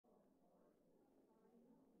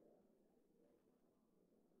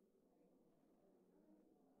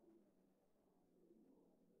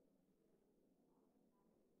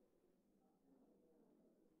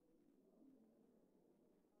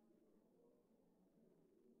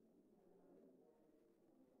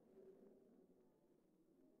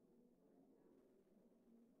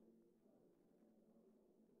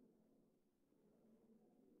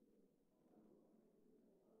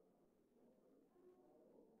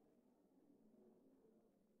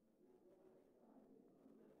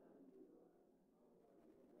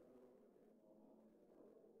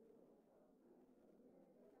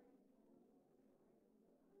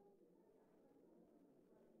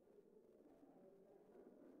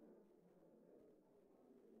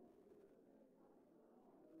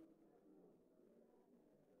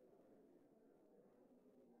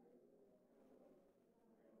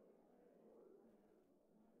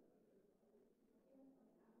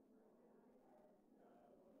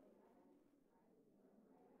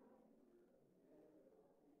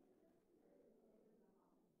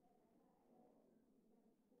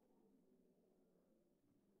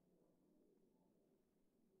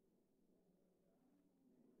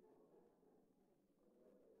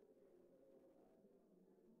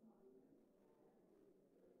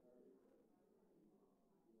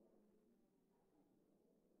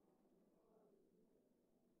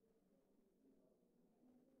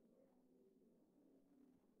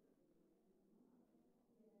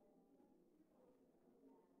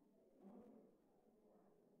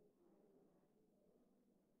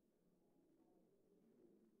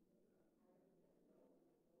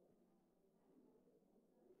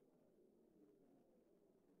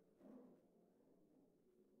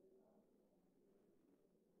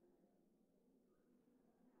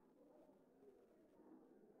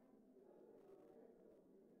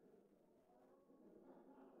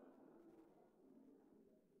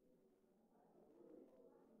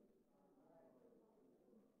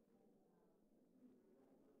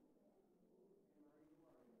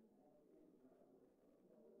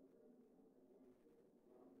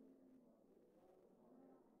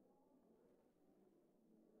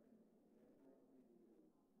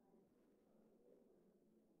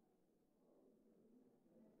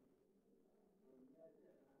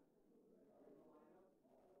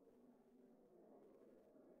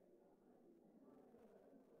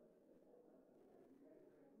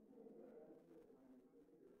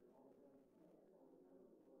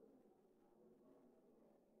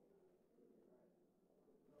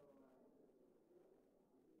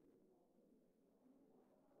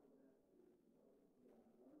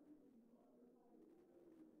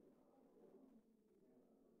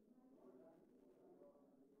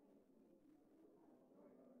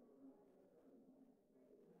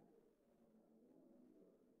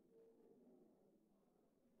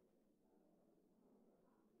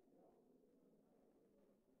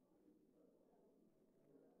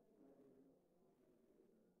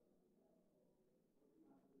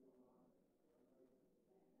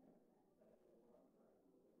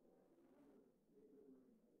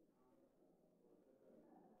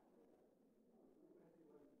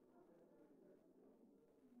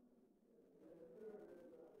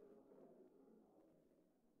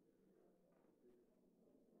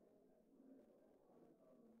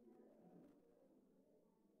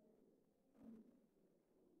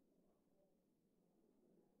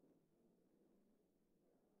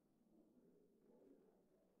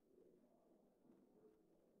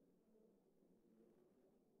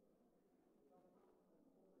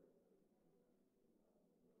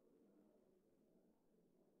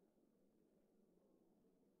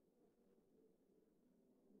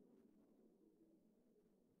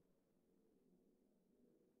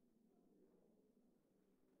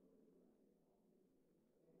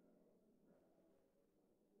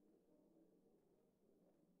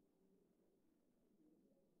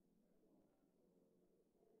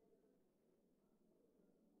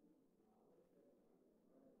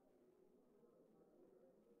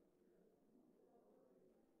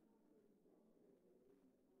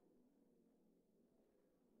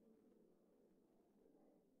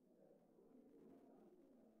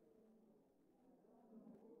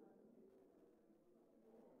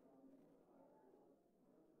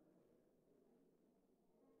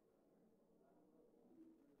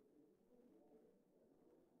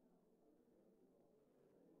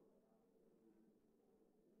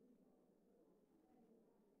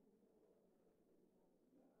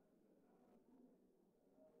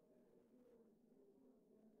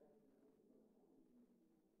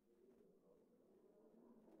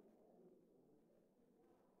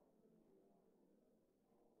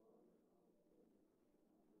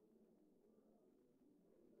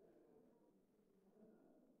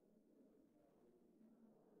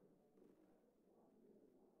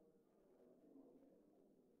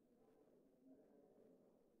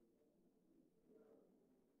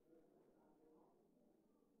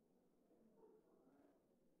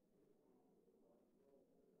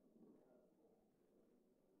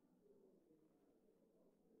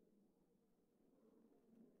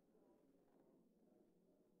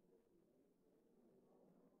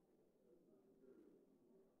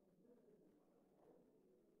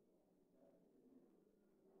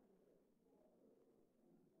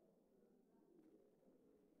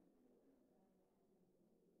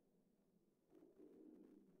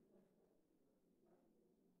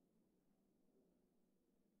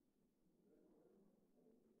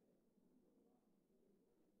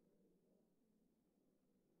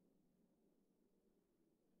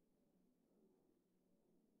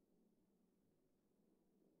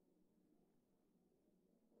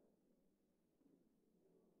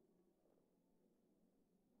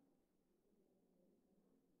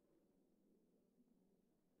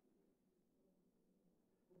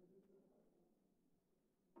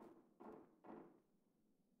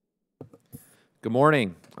Good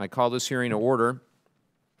morning. I call this hearing to order.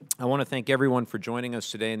 I want to thank everyone for joining us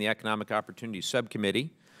today in the Economic Opportunity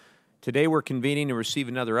Subcommittee. Today we're convening to receive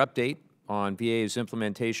another update on VA's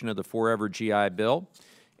implementation of the Forever GI Bill,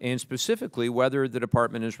 and specifically whether the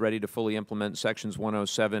Department is ready to fully implement Sections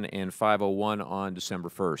 107 and 501 on December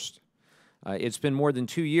 1st. It's been more than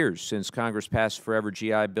 2 years since Congress passed the Forever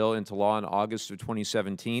GI Bill into law in August of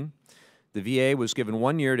 2017. The VA was given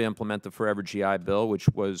 1 year to implement the Forever GI Bill, which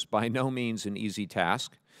was by no means an easy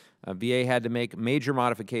task. VA had to make major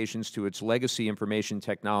modifications to its legacy information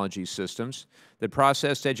technology systems that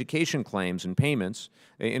processed education claims and payments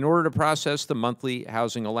in order to process the monthly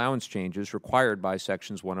housing allowance changes required by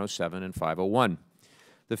Sections 107 and 501.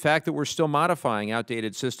 The fact that we're still modifying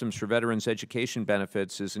outdated systems for veterans' education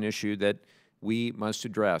benefits is an issue that we must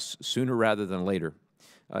address sooner rather than later.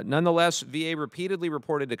 Nonetheless, VA repeatedly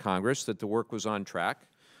reported to Congress that the work was on track.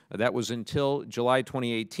 That was until July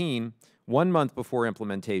 2018, 1 month before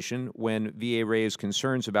implementation, when VA raised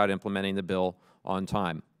concerns about implementing the bill on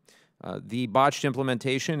time. The botched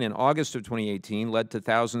implementation in August of 2018 led to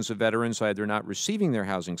thousands of veterans either not receiving their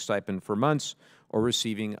housing stipend for months or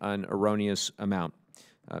receiving an erroneous amount.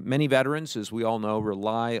 Many veterans, as we all know,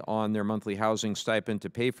 rely on their monthly housing stipend to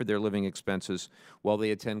pay for their living expenses while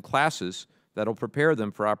they attend classes that will prepare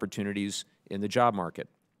them for opportunities in the job market.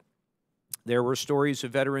 There were stories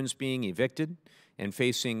of veterans being evicted and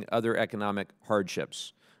facing other economic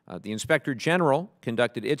hardships. The Inspector General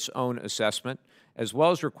conducted its own assessment, as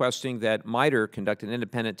well as requesting that MITRE conduct an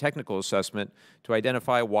independent technical assessment to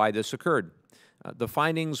identify why this occurred. The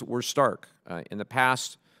findings were stark. In the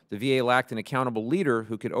past, the VA lacked an accountable leader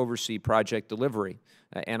who could oversee project delivery,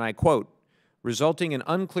 and I quote, resulting in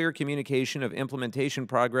unclear communication of implementation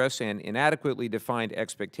progress and inadequately defined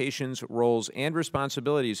expectations, roles, and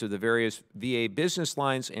responsibilities of the various VA business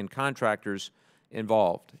lines and contractors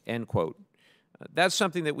involved, end quote. That's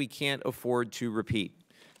something that we can't afford to repeat,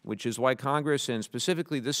 which is why Congress, and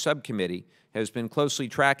specifically this subcommittee, has been closely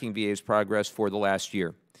tracking VA's progress for the last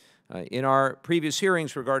year. In our previous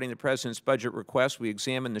hearings regarding the President's budget request, we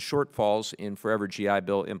examined the shortfalls in Forever GI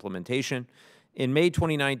Bill implementation. In May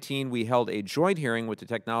 2019, we held a joint hearing with the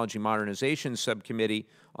Technology Modernization Subcommittee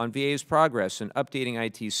on VA's progress in updating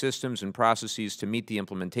IT systems and processes to meet the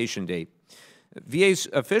implementation date. VA's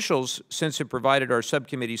officials since have provided our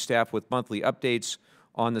subcommittee staff with monthly updates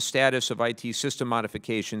on the status of IT system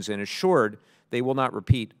modifications and assured they will not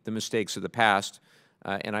repeat the mistakes of the past,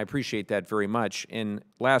 and I appreciate that very much. And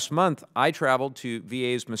last month, I traveled to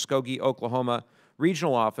VA's Muskogee, Oklahoma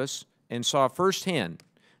regional office and saw firsthand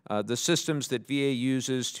the systems that VA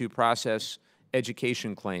uses to process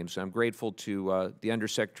education claims. I'm grateful to the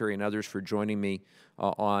Undersecretary and others for joining me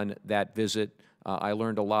on that visit. I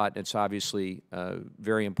learned a lot. It's obviously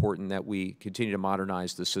very important that we continue to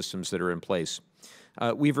modernize the systems that are in place.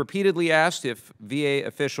 We've repeatedly asked if VA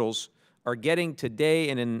officials are getting today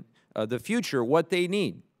and in the future what they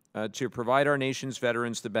need to provide our nation's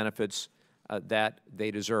veterans the benefits that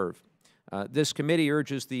they deserve. This committee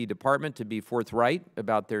urges the Department to be forthright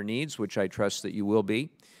about their needs, which I trust that you will be.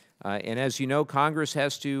 And as you know, Congress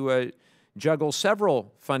has to juggle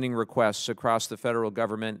several funding requests across the federal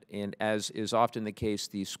government, and as is often the case,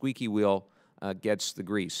 the squeaky wheel gets the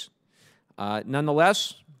grease.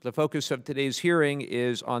 Nonetheless, the focus of today's hearing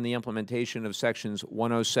is on the implementation of Sections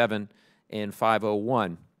 107 and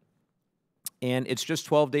 501. And it's just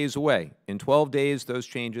 12 days away. In 12 days, those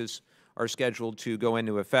changes are scheduled to go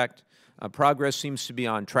into effect. Progress seems to be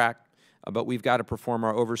on track, but we've got to perform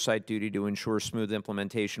our oversight duty to ensure smooth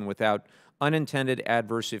implementation without unintended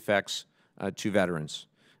adverse effects to veterans.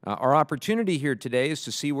 Our opportunity here today is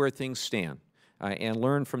to see where things stand and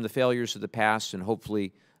learn from the failures of the past and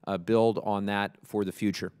hopefully build on that for the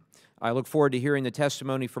future. I look forward to hearing the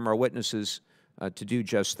testimony from our witnesses to do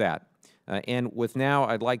just that. And with now,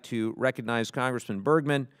 I'd like to recognize Congressman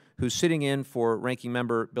Bergman, who's sitting in for Ranking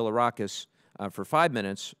Member Bilirakis for 5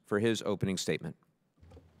 minutes for his opening statement.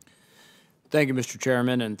 Thank you, Mr.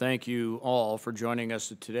 Chairman, and thank you all for joining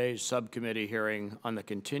us at today's subcommittee hearing on the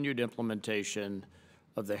continued implementation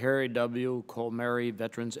of the Harry W. Colmery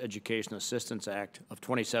Veterans Education Assistance Act of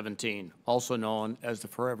 2017, also known as the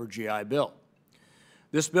Forever GI Bill.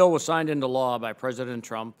 This bill was signed into law by President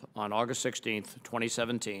Trump on August 16,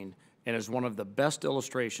 2017, and is one of the best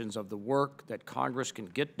illustrations of the work that Congress can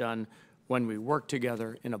get done when we work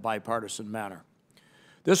together in a bipartisan manner.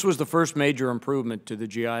 This was the first major improvement to the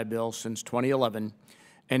GI Bill since 2011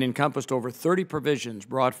 and encompassed over 30 provisions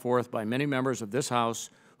brought forth by many members of this House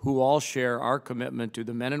who all share our commitment to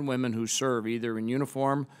the men and women who serve either in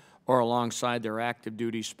uniform or alongside their active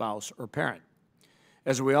duty spouse or parent.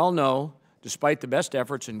 As we all know, Despite the best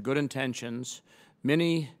efforts and good intentions,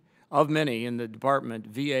 many in the department,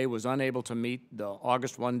 VA was unable to meet the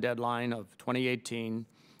August 1 deadline of 2018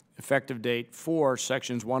 effective date for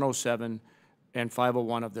Sections 107 and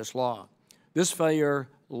 501 of this law. This failure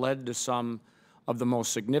led to some of the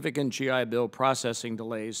most significant GI Bill processing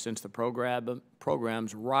delays since the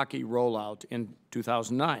program's rocky rollout in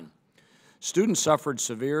 2009. Students suffered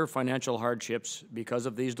severe financial hardships because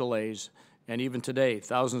of these delays, and even today,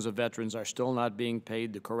 thousands of veterans are still not being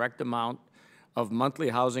paid the correct amount of monthly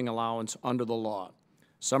housing allowance under the law.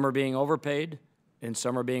 Some are being overpaid, and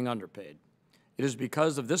some are being underpaid. It is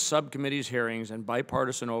because of this subcommittee's hearings and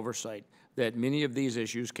bipartisan oversight that many of these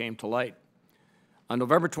issues came to light. On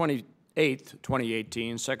November 28,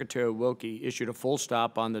 2018, Secretary Wilkie issued a full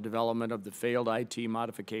stop on the development of the failed IT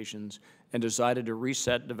modifications and decided to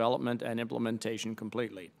reset development and implementation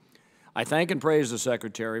completely. I thank and praise the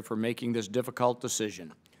Secretary for making this difficult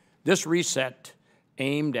decision. This reset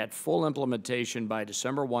aimed at full implementation by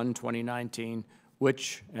December 1, 2019,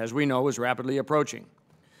 which, as we know, is rapidly approaching.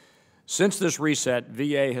 Since this reset,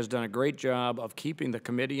 VA has done a great job of keeping the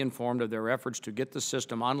committee informed of their efforts to get the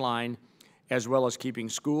system online, as well as keeping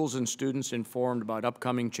schools and students informed about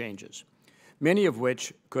upcoming changes, many of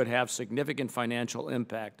which could have significant financial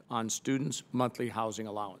impact on students' monthly housing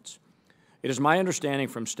allowance. It is my understanding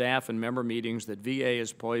from staff and member meetings that VA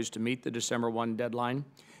is poised to meet the December 1 deadline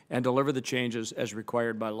and deliver the changes as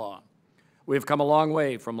required by law. We have come a long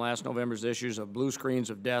way from last November's issues of blue screens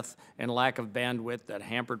of death and lack of bandwidth that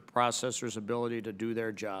hampered processors' ability to do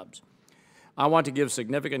their jobs. I want to give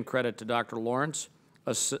significant credit to Dr. Lawrence,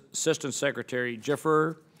 Assistant Secretary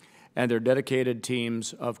Giffer, and their dedicated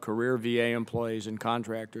teams of career VA employees and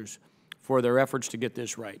contractors for their efforts to get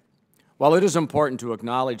this right. While it is important to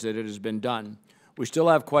acknowledge that it has been done, we still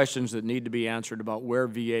have questions that need to be answered about where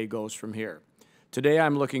VA goes from here. Today,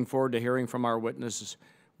 I'm looking forward to hearing from our witnesses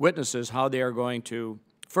how they are going to,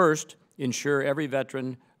 first, ensure every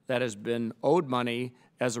veteran that has been owed money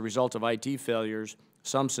as a result of IT failures,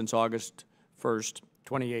 some since August 1st,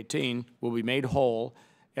 2018, will be made whole,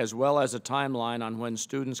 as well as a timeline on when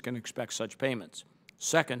students can expect such payments.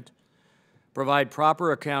 Second, provide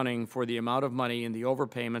proper accounting for the amount of money in the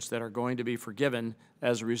overpayments that are going to be forgiven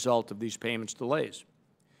as a result of these payments delays.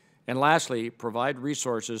 And lastly, provide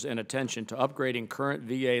resources and attention to upgrading current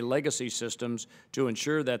VA legacy systems to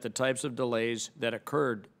ensure that the types of delays that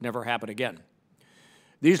occurred never happen again.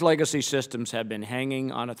 These legacy systems have been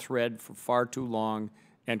hanging on a thread for far too long,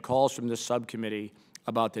 and calls from this subcommittee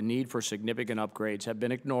about the need for significant upgrades have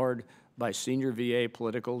been ignored by senior VA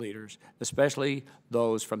political leaders, especially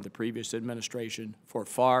those from the previous administration, for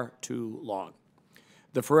far too long.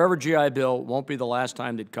 The Forever GI Bill won't be the last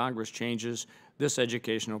time that Congress changes this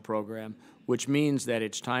educational program, which means that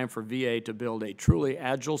it's time for VA to build a truly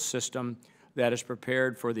agile system that is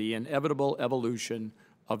prepared for the inevitable evolution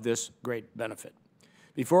of this great benefit.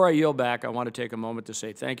 Before I yield back, I want to take a moment to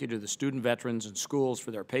say thank you to the student veterans and schools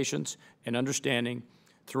for their patience and understanding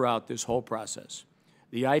throughout this whole process.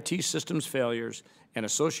 The IT systems failures and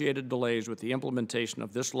associated delays with the implementation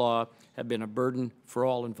of this law have been a burden for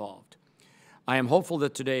all involved. I am hopeful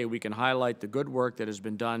that today we can highlight the good work that has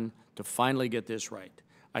been done to finally get this right.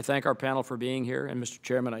 I thank our panel for being here, and Mr.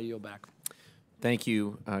 Chairman, I yield back. Thank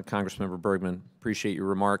you, Congressmember Bergman. Appreciate your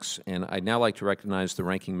remarks. And I'd now like to recognize the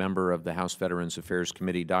ranking member of the House Veterans Affairs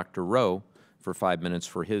Committee, Dr. Rowe, for 5 minutes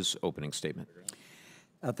for his opening statement.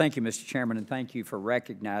 Thank you, Mr. Chairman, and thank you for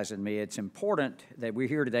recognizing me. It's important that we're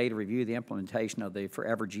here today to review the implementation of the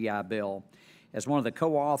Forever GI Bill. As one of the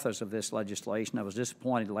co-authors of this legislation, I was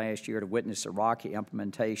disappointed last year to witness the rocky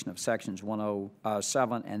implementation of Sections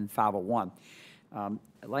 107 and 501.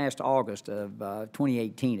 Last August of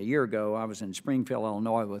 2018, a year ago, I was in Springfield,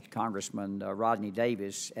 Illinois with Congressman Rodney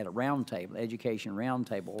Davis at a roundtable, education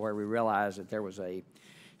roundtable, where we realized that there was a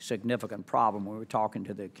significant problem. We were talking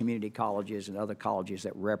to the community colleges and other colleges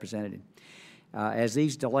that were represented. As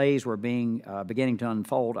these delays were beginning to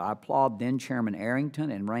unfold, I applaud then Chairman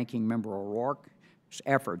Arrington and Ranking Member O'Rourke's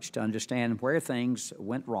efforts to understand where things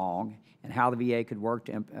went wrong and how the VA could work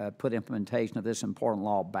to put implementation of this important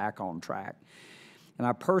law back on track. And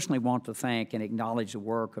I personally want to thank and acknowledge the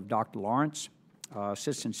work of Dr. Lawrence,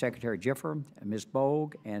 Assistant Secretary Giffer, Ms.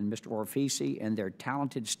 Bogue, and Mr. Orfisi, and their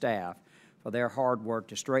talented staff for their hard work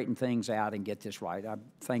to straighten things out and get this right. I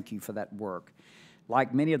thank you for that work.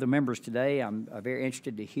 Like many of the members today, I'm very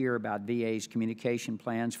interested to hear about VA's communication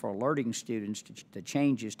plans for alerting students to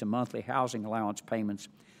changes to monthly housing allowance payments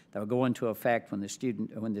that will go into effect when the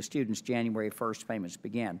student's January 1st payments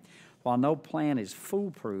begin. While no plan is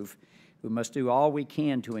foolproof, We must do all we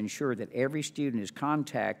can to ensure that every student is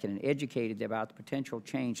contacted and educated about the potential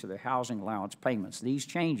change to their housing allowance payments. These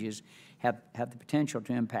changes have the potential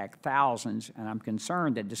to impact thousands, and I'm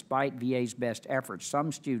concerned that despite VA's best efforts,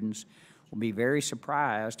 some students will be very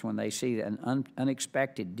surprised when they see an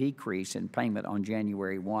unexpected decrease in payment on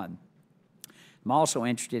January 1. I'm also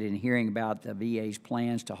interested in hearing about the VA's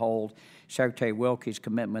plans to hold Secretary Wilkie's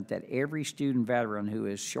commitment that every student veteran who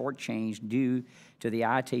is shortchanged due to the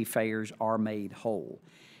IT failures are made whole.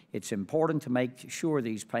 It's important to make sure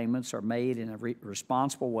these payments are made in a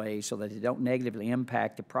responsible way so that they don't negatively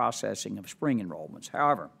impact the processing of spring enrollments.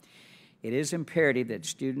 However, it is imperative that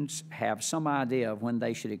students have some idea of when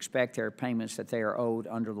they should expect their payments that they are owed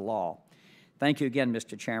under the law. Thank you again,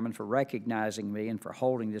 Mr. Chairman, for recognizing me and for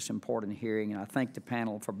holding this important hearing, and I thank the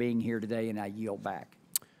panel for being here today, and I yield back.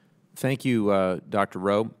 Thank you, Dr.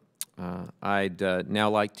 Rowe. I'd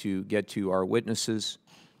now like to get to our witnesses.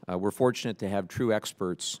 We're fortunate to have true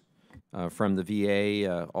experts from the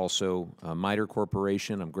VA, also MITRE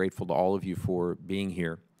Corporation. I'm grateful to all of you for being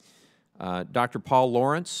here. Dr. Paul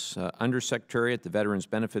Lawrence, Undersecretary at the Veterans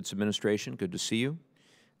Benefits Administration, good to see you.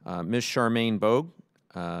 Ms. Charmaine Bogue,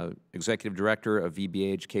 Executive Director of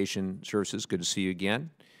VBA Education Services, good to see you again.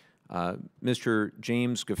 Mr.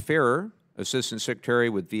 James Gafferer, Assistant Secretary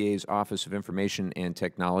with VA's Office of Information and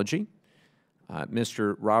Technology.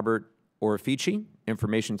 Mr. Robert Orifici,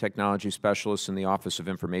 Information Technology Specialist in the Office of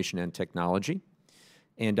Information and Technology.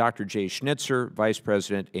 And Dr. Jay Schnitzer, Vice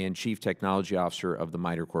President and Chief Technology Officer of the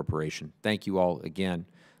MITRE Corporation. Thank you all again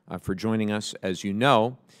for joining us. As you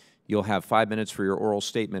know, you'll have 5 minutes for your oral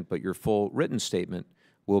statement, but your full written statement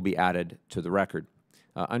will be added to the record.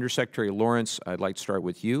 Undersecretary Lawrence, I'd like to start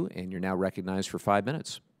with you, and you're now recognized for 5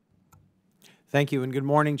 minutes. Thank you, and good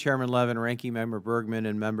morning, Chairman Levin, Ranking Member Bergman,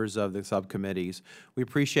 and members of the subcommittees. We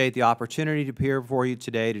appreciate the opportunity to appear before you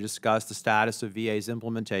today to discuss the status of VA's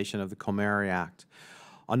implementation of the Colmery Act.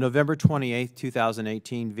 On November 28,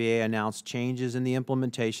 2018, VA announced changes in the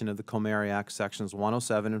implementation of the Colmery Act Sections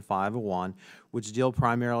 107 and 501, which deal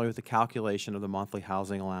primarily with the calculation of the monthly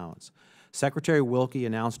housing allowance. Secretary Wilkie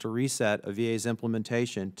announced a reset of VA's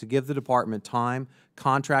implementation to give the Department time,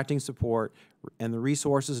 contracting support, and the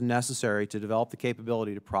resources necessary to develop the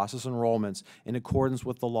capability to process enrollments in accordance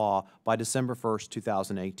with the law by December 1,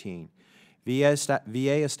 2018.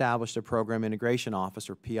 VA established a Program Integration Office,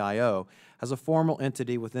 or PIO, as a formal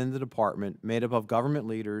entity within the Department made up of government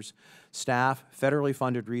leaders, staff, federally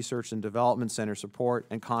funded research and development center support,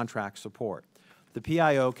 and contract support. The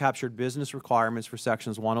PIO captured business requirements for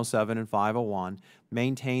Sections 107 and 501,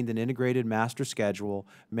 maintained an integrated master schedule,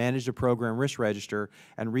 managed a program risk register,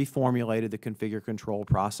 and reformulated the configure control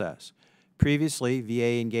process. Previously,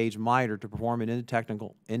 VA engaged MITRE to perform an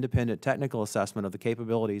independent technical assessment of the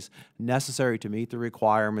capabilities necessary to meet the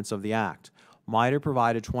requirements of the Act. MITRE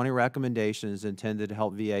provided 20 recommendations intended to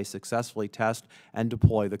help VA successfully test and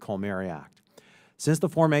deploy the Colmery Act. Since the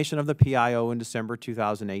formation of the PIO in December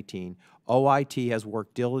 2018, OIT has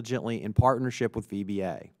worked diligently in partnership with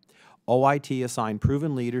VBA. OIT assigned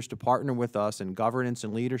proven leaders to partner with us in governance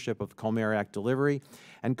and leadership of the Colmery Act delivery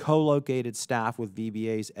and co-located staff with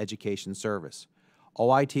VBA's Education Service.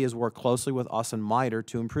 OIT has worked closely with us and MITRE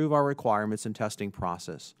to improve our requirements and testing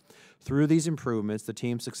process. Through these improvements, the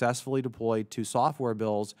team successfully deployed 2 software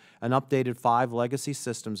builds and updated 5 legacy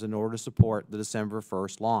systems in order to support the December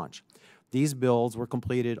 1st launch. These builds were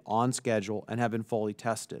completed on schedule and have been fully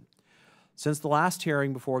tested. Since the last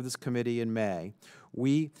hearing before this committee in May,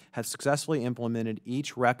 we have successfully implemented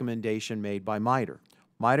each recommendation made by MITRE.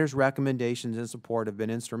 MITRE's recommendations and support have been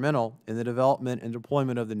instrumental in the development and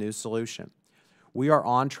deployment of the new solution. We are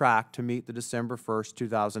on track to meet the December 1st,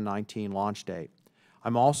 2019 launch date.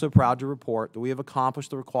 I'm also proud to report that we have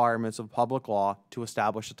accomplished the requirements of public law to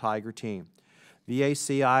establish a Tiger team. VA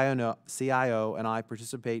CIO and I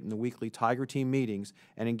participate in the weekly Tiger Team meetings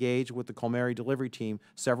and engage with the Colmery delivery team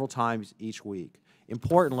several times each week.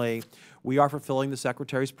 Importantly, we are fulfilling the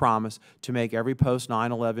Secretary's promise to make every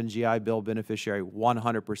post-9/11 GI Bill beneficiary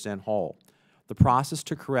 100% whole. The process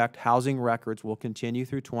to correct housing records will continue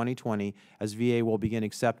through 2020 as VA will begin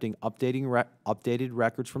accepting updated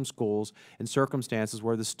records from schools in circumstances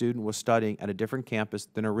where the student was studying at a different campus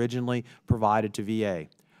than originally provided to VA.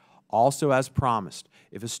 Also, as promised,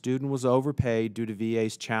 if a student was overpaid due to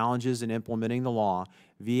VA's challenges in implementing the law,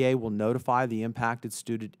 VA will notify the impacted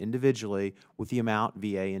student individually with the amount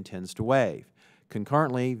VA intends to waive.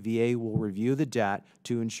 Concurrently, VA will review the debt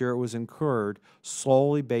to ensure it was incurred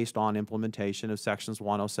solely based on implementation of Sections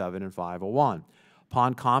 107 and 501.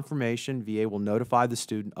 Upon confirmation, VA will notify the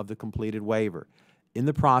student of the completed waiver. In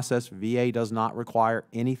the process, VA does not require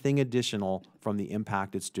anything additional from the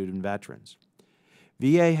impacted student veterans.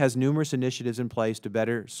 VA has numerous initiatives in place to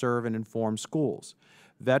better serve and inform schools,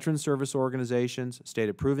 veteran service organizations, state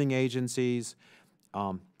approving agencies,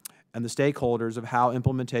 and the stakeholders of how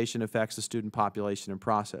implementation affects the student population and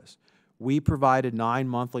process. We provided 9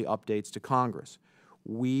 monthly updates to Congress.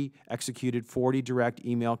 We executed 40 direct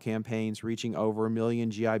email campaigns reaching over 1 million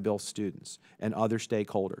GI Bill students and other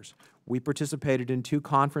stakeholders. We participated in 2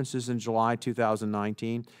 conferences in July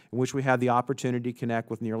 2019 in which we had the opportunity to connect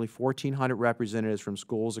with nearly 1,400 representatives from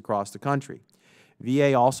schools across the country.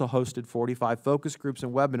 VA also hosted 45 focus groups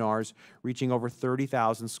and webinars reaching over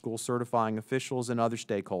 30,000 school certifying officials and other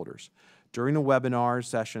stakeholders. During the webinar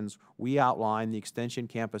sessions, we outlined the Extension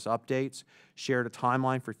campus updates, shared a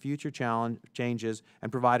timeline for future changes,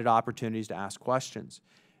 and provided opportunities to ask questions.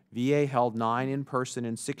 VA held 9 in-person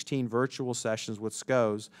and 16 virtual sessions with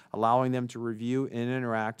SCOs, allowing them to review and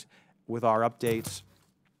interact with our updates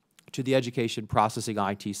to the education processing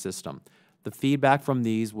IT system. The feedback from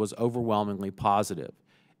these was overwhelmingly positive.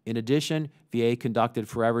 In addition, VA conducted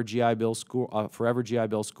Forever GI Bill school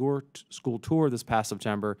tour this past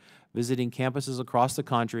September, visiting campuses across the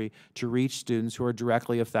country to reach students who are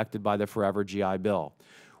directly affected by the Forever GI Bill.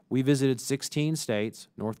 We visited 16 states,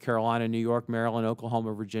 North Carolina, New York, Maryland,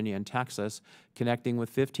 Oklahoma, Virginia, and Texas, connecting with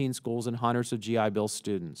 15 schools and hundreds of GI Bill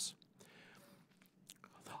students.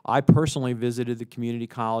 I personally visited the Community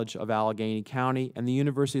College of Allegheny County and the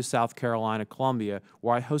University of South Carolina, Columbia,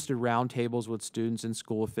 where I hosted roundtables with students and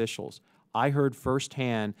school officials. I heard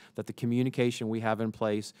firsthand that the communication we have in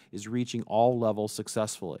place is reaching all levels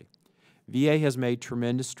successfully. VA has made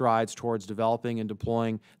tremendous strides towards developing and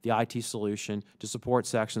deploying the IT solution to support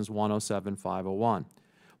Sections 107 and 501.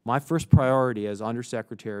 My first priority as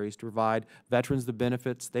Undersecretary is to provide veterans the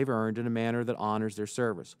benefits they've earned in a manner that honors their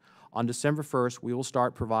service. On December 1st, we will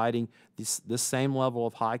start providing this same level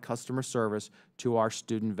of high customer service to our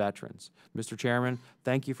student veterans. Mr. Chairman,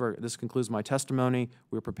 thank you for this. Concludes my testimony.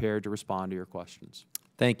 We're prepared to respond to your questions.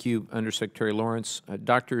 Thank you, Undersecretary Lawrence.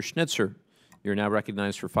 Dr. Schnitzer, you're now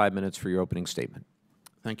recognized for 5 minutes for your opening statement.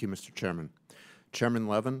 Thank you, Mr. Chairman. Chairman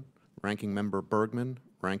Levin, Ranking Member Bergman,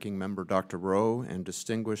 Ranking Member Dr. Rowe, and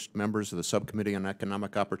distinguished members of the Subcommittee on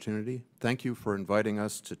Economic Opportunity, thank you for inviting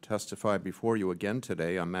us to testify before you again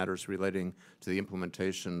today on matters relating to the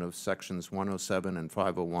implementation of Sections 107 and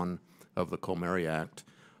 501 of the Colmery Act,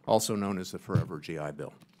 also known as the Forever GI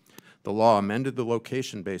Bill. The law amended the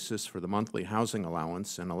location basis for the monthly housing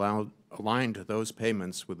allowance and aligned those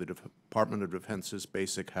payments with the Department of Defense's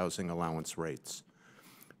basic housing allowance rates.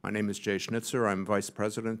 My name is Jay Schnitzer. I'm Vice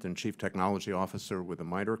President and Chief Technology Officer with the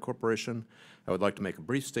MITRE Corporation. I would like to make a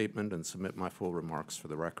brief statement and submit my full remarks for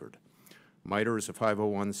the record. MITRE is a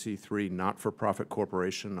 501c3 not-for-profit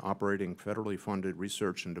corporation operating federally funded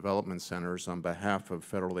research and development centers on behalf of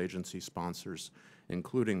federal agency sponsors,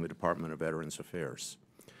 including the Department of Veterans Affairs.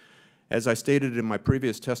 As I stated in my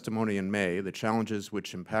previous testimony in May, the challenges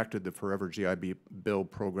which impacted the Forever GI Bill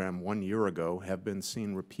program 1 year ago have been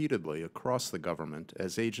seen repeatedly across the government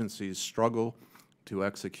as agencies struggle to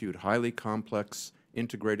execute highly complex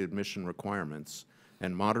integrated mission requirements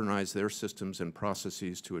and modernize their systems and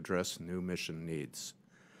processes to address new mission needs.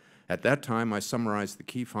 At that time, I summarized the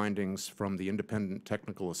key findings from the independent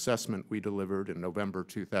technical assessment we delivered in November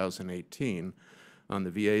 2018 on the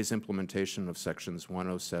VA's implementation of Sections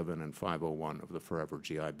 107 and 501 of the Forever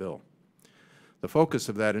GI Bill. The focus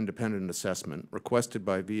of that independent assessment, requested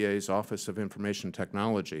by VA's Office of Information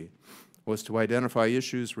Technology, was to identify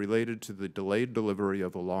issues related to the delayed delivery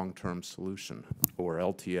of a long-term solution, or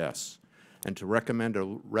LTS, and to recommend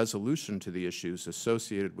a resolution to the issues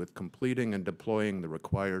associated with completing and deploying the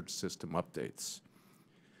required system updates.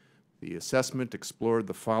 The assessment explored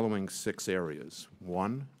the following 6 areas.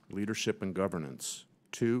 1, leadership and governance.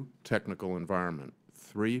 2, technical environment.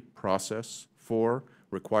 3, process. 4,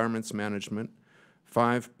 requirements management.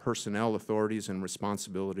 5, personnel authorities and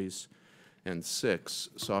responsibilities. And 6,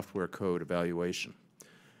 software code evaluation.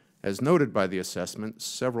 As noted by the assessment,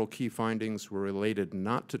 several key findings were related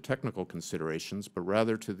not to technical considerations, but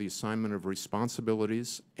rather to the assignment of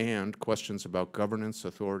responsibilities and questions about governance,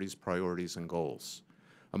 authorities, priorities, and goals.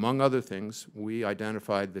 Among other things, we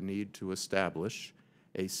identified the need to establish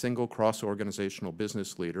a single cross-organizational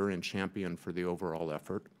business leader and champion for the overall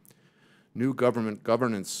effort, new government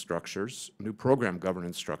governance structures, new program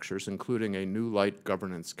governance structures, including a new light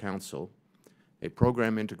governance council, a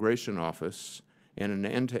program integration office, and an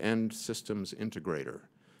end-to-end systems integrator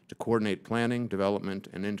to coordinate planning, development,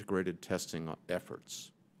 and integrated testing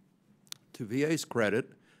efforts. To VA's credit,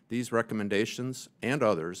 these recommendations and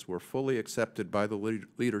others were fully accepted by the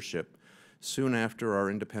leadership soon after our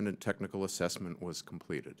independent technical assessment was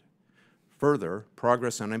completed. Further,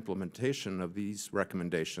 progress on implementation of these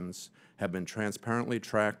recommendations have been transparently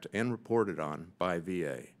tracked and reported on by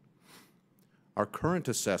VA. Our current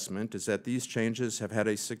assessment is that these changes have had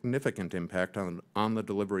a significant impact on the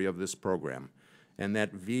delivery of this program, and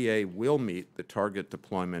that VA will meet the target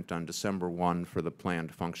deployment on December 1 for the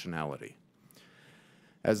planned functionality.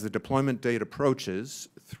 As the deployment date approaches,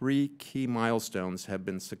 3 key milestones have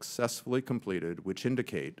been successfully completed which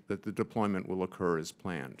indicate that the deployment will occur as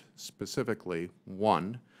planned. Specifically,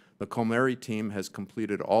 1, the Colmery team has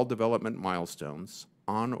completed all development milestones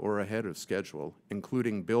on or ahead of schedule,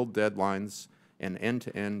 including build deadlines and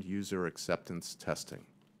end-to-end user acceptance testing.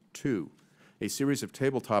 2, a series of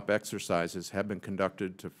tabletop exercises have been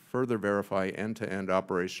conducted to further verify end-to-end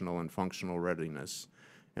operational and functional readiness.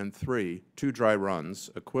 And 3, 2 dry runs,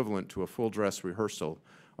 equivalent to a full dress rehearsal,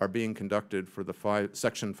 are being conducted for the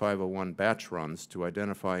Section 501 batch runs to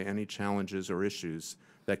identify any challenges or issues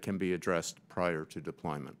that can be addressed prior to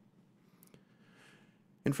deployment.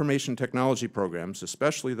 Information technology programs,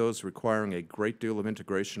 especially those requiring a great deal of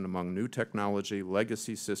integration among new technology,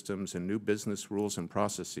 legacy systems, and new business rules and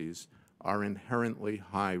processes, are inherently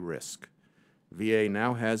high risk. VA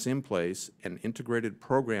now has in place an integrated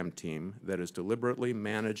program team that is deliberately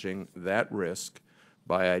managing that risk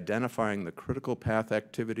by identifying the critical path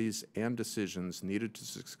activities and decisions needed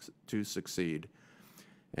to succeed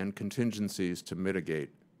and contingencies to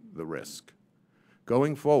mitigate the risk.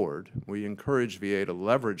 Going forward, we encourage VA to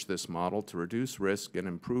leverage this model to reduce risk and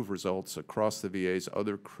improve results across the VA's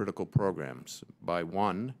other critical programs by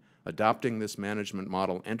 1, adopting this management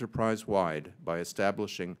model enterprise-wide by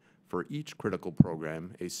establishing for each critical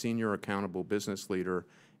program a senior accountable business leader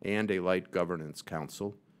and a light governance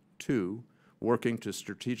council. 2, working to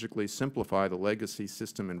strategically simplify the legacy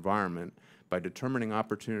system environment by determining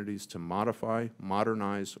opportunities to modify,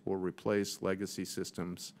 modernize, or replace legacy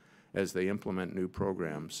systems as they implement new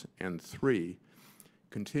programs. And 3,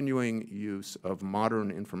 continuing use of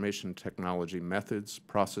modern information technology methods,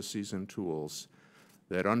 processes, and tools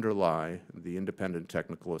that underlie the independent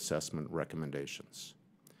technical assessment recommendations.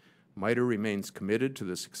 MITRE remains committed to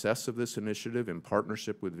the success of this initiative in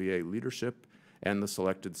partnership with VA leadership and the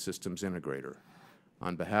selected systems integrator.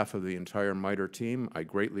 On behalf of the entire MITRE team, I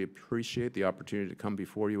greatly appreciate the opportunity to come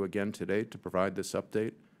before you again today to provide this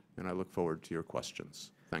update, and I look forward to your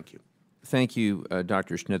questions. Thank you. Thank you,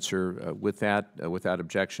 Dr. Schnitzer. Without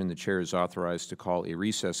objection, the Chair is authorized to call a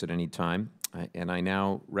recess at any time. And I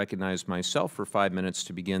now recognize myself for 5 minutes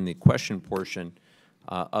to begin the question portion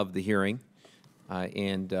of the hearing.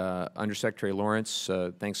 Undersecretary Lawrence,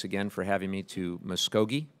 thanks again for having me to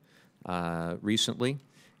Muskogee recently.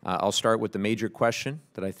 I'll start with the major question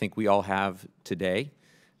that I think we all have today,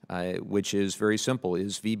 which is very simple.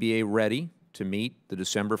 Is VBA ready to meet the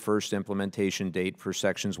December 1st implementation date for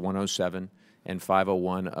Sections 107 and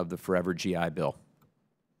 501 of the Forever GI Bill?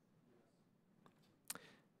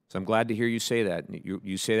 So I'm glad to hear you say that.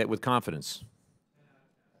 You say that with confidence.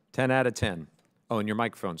 10 out of 10. Oh, and your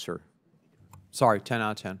microphone, sir. Sorry, 10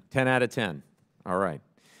 out of 10. 10 out of 10. All right.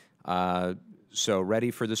 So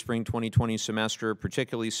ready for the spring 2020 semester,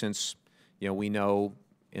 particularly since, we know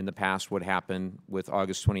in the past what happened with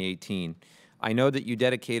August 2018. I know that you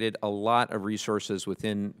dedicated a lot of resources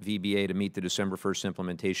within VBA to meet the December 1st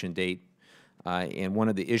implementation date. And one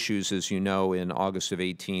of the issues, as you know, in August of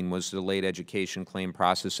 18 was the delayed education claim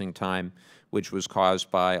processing time, which was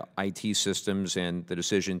caused by IT systems and the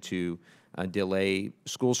decision to delay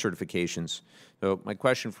school certifications. So my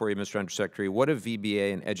question for you, Mr. Undersecretary, what have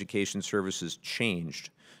VBA and Education Services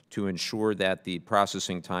changed to ensure that the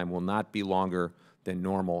processing time will not be longer than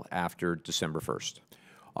normal after December 1st?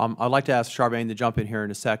 I'd like to ask Charmaine to jump in here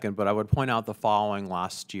in a second, but I would point out the following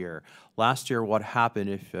last year. Last year, what happened,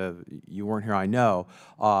 if you weren't here, I know,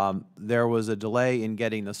 there was a delay in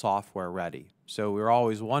getting the software ready. So we were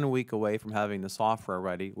always 1 week away from having the software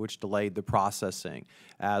ready, which delayed the processing.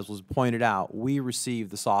 As was pointed out, we received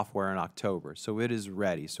the software in October, so it is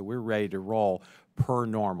ready. So we're ready to roll per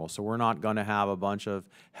normal. So we're not going to have a bunch of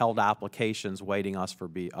held applications waiting us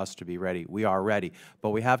to be ready. We are ready.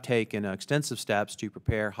 But we have taken extensive steps to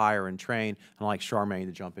prepare, hire, and train. And I'd like Charmaine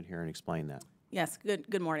to jump in here and explain that. Yes,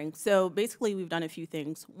 good morning. So basically we've done a few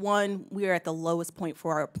things. One, we are at the lowest point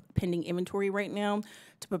for our pending inventory right now.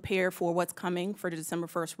 to prepare for what's coming for the December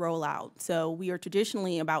 1st rollout. So we are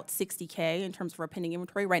traditionally about 60K in terms of our pending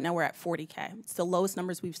inventory. Right now we're at 40K. It's the lowest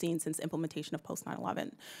numbers we've seen since implementation of post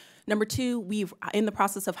 9/11. Number two, we've in the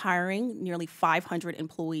process of hiring nearly 500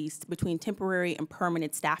 employees between temporary and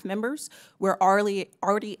permanent staff members. We're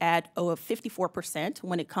already at 54%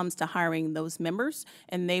 when it comes to hiring those members,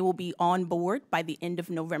 and they will be on board by the end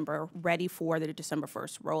of November, ready for the December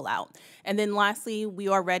 1st rollout. And then lastly, we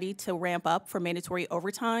are ready to ramp up for mandatory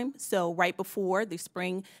overtime. So right before the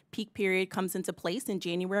spring peak period comes into place in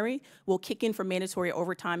January, we'll kick in for mandatory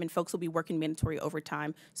overtime, and folks will be working mandatory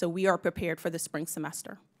overtime. So we are prepared for the spring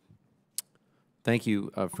semester. Thank you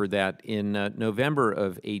for that. In November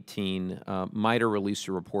of 18, MITRE released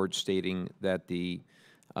a report stating that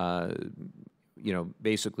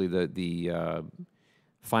basically the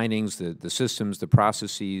findings, the systems, the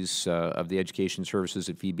processes of the education services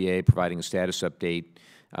at VBA, providing a status update.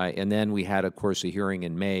 And then we had, of course, a hearing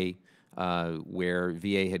in May where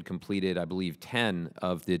VA had completed, I believe, 10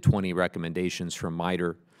 of the 20 recommendations from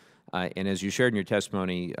MITRE. And as you shared in your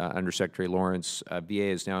testimony, Undersecretary Lawrence, VA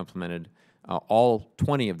has now implemented all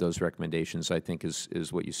 20 of those recommendations, I think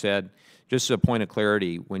is what you said. Just as a point of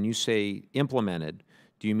clarity, when you say implemented,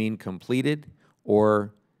 do you mean completed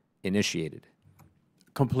or initiated?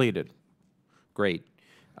 Completed. Great.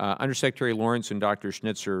 Undersecretary Lawrence and Dr.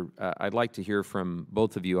 Schnitzer, I'd like to hear from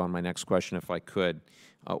both of you on my next question if I could.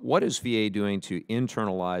 What is VA doing to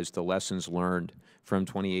internalize the lessons learned from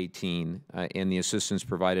 2018 and the assistance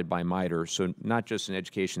provided by MITRE, so not just in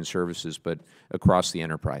education services, but across the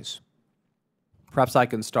enterprise? Perhaps I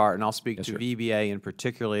can start, and I'll speak Yes, to sir. VBA in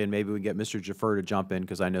particular, and maybe we get Mr. Jaffer to jump in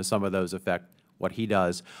because I know some of those affect what he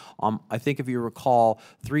does. I think if you recall,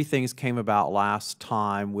 3 things came about last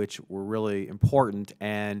time which were really important,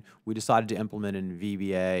 and we decided to implement in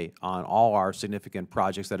VBA on all our significant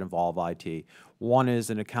projects that involve IT. One is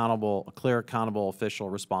a clear, accountable official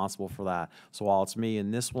responsible for that. So while it's me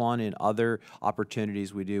in this one and other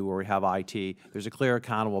opportunities we do where we have IT, there's a clear,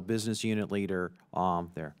 accountable business unit leader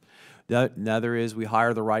there. Another is we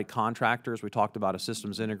hire the right contractors. We talked about a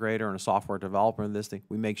systems integrator and a software developer in this thing.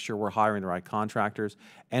 We make sure we're hiring the right contractors.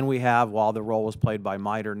 And we have, while the role is played by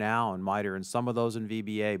MITRE now, and MITRE and some of those in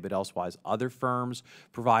VBA, but elsewise other firms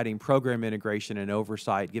providing program integration and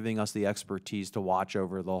oversight, giving us the expertise to watch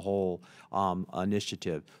over the whole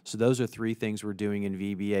initiative. So those are 3 things we're doing in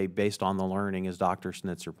VBA based on the learning, as Dr.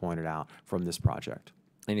 Schnitzer pointed out, from this project.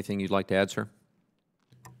 Anything you'd like to add, sir?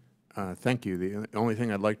 Thank you. The only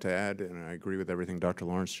thing I'd like to add, and I agree with everything Dr.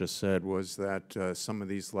 Lawrence just said, was that some of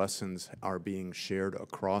these lessons are being shared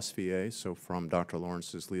across VA, so from Dr.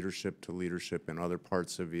 Lawrence's leadership to leadership in other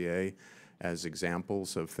parts of VA as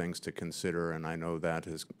examples of things to consider, and I know that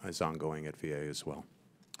is ongoing at VA as well.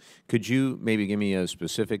 Could you maybe give me a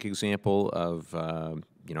specific example of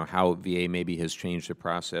how VA maybe has changed the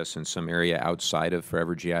process in some area outside of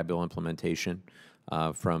Forever GI Bill implementation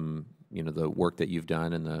from the work that you've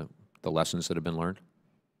done and the lessons that have been learned?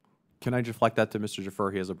 Can I deflect that to Mr. Jaffer?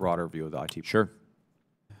 He has a broader view of the IT. Sure.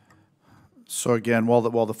 So again, while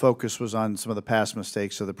the focus was on some of the past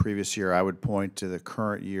mistakes of the previous year, I would point to the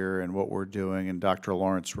current year and what we're doing, and Dr.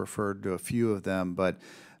 Lawrence referred to a few of them, but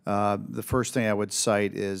the first thing I would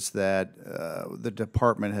cite is that the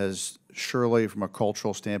department has surely, from a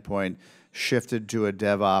cultural standpoint, shifted to a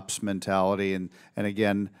DevOps mentality, and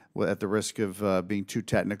again, at the risk of being too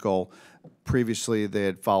technical, previously they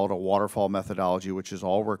had followed a waterfall methodology, which is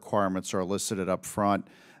all requirements are listed up front,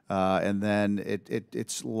 and then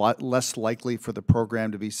it's less likely for the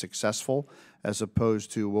program to be successful as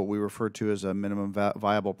opposed to what we refer to as a minimum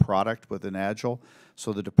viable product within Agile.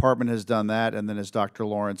 So the department has done that, and then as Dr.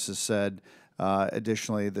 Lawrence has said,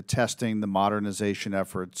 additionally, the testing, the modernization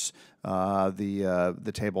efforts,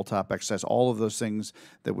 the tabletop exercise, all of those things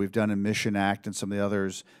that we've done in Mission Act and some of the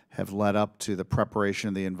others have led up to the preparation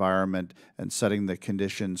of the environment and setting the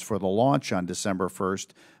conditions for the launch on December 1st,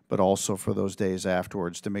 but also for those days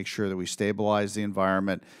afterwards to make sure that we stabilize the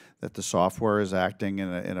environment, that the software is acting in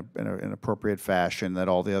an appropriate fashion, that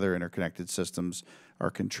all the other interconnected systems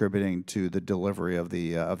are contributing to the delivery of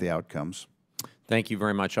the outcomes. Thank you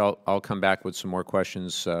very much. I'll come back with some more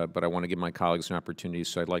questions, but I want to give my colleagues an opportunity,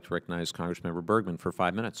 so I'd like to recognize Congressmember Bergman for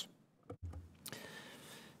 5 minutes.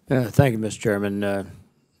 Thank you, Mr. Chairman.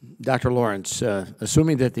 Dr. Lawrence,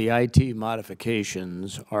 assuming that the IT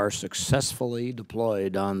modifications are successfully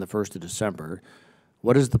deployed on the 1st of December,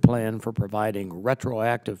 what is the plan for providing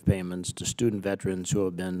retroactive payments to student veterans who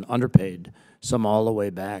have been underpaid, some all the way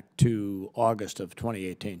back to August of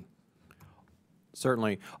 2018?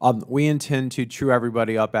 Certainly. We intend to true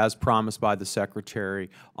everybody up as promised by the Secretary.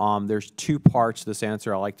 There's two parts to this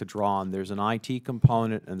answer I like to draw on. There's an IT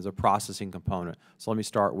component and there's a processing component. So let me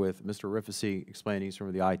start with Mr. Riffici explaining some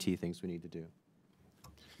of the IT things we need to do.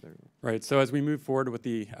 Right, so as we move forward with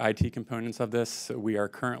the IT components of this, we are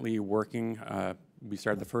currently working, we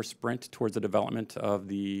started the first sprint towards the development of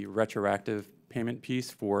the retroactive payment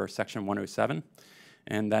piece for Section 107.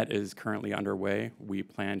 And that is currently underway. We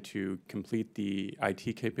plan to complete the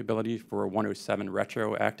IT capability for 107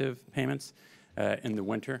 retroactive payments in the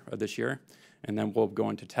winter of this year, and then we'll go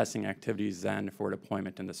into testing activities then for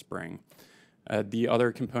deployment in the spring. The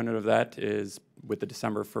other component of that is with the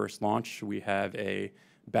December 1st launch, we have a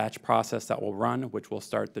batch process that will run, which will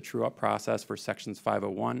start the true-up process for Sections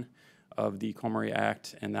 501 of the Colmery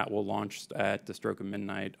Act, and that will launch at the stroke of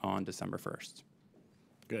midnight on December 1st.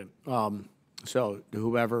 Good. So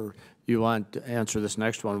whoever you want to answer this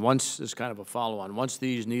next one, once is kind of a follow-on. Once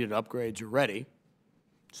these needed upgrades are ready,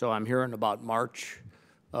 so I'm hearing about March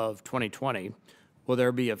of 2020, will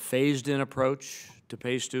there be a phased-in approach to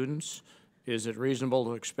pay students? Is it reasonable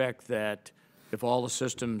to expect that if all the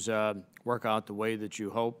systems work out the way that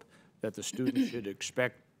you hope, that the students should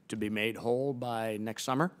expect to be made whole by next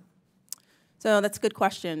summer? So that's a good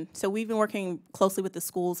question. So we've been working closely with the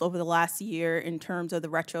schools over the last year in terms of the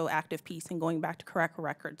retroactive piece and going back to correct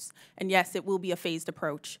records. And yes, it will be a phased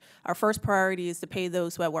approach. Our first priority is to pay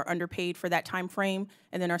those who were underpaid for that time frame,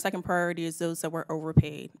 and then our second priority is those that were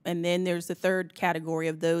overpaid. And then there's the third category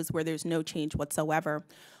of those where there's no change whatsoever.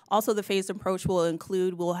 Also, the phased approach will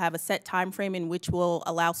include, we'll have a set time frame in which we'll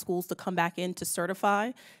allow schools to come back in to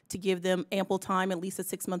certify, to give them ample time, at least a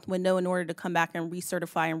 6-month window, in order to come back and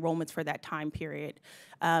recertify enrollments for that time period.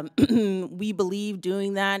 We believe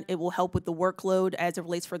doing that, it will help with the workload as it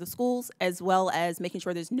relates for the schools, as well as making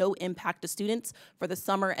sure there's no impact to students for the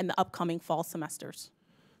summer and the upcoming fall semesters.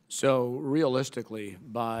 So realistically,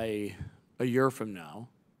 by a year from now,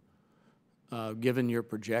 given your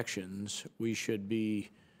projections,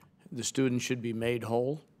 the students should be made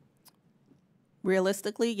whole?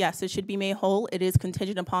 Realistically, yes, it should be made whole. It is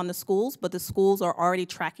contingent upon the schools, but the schools are already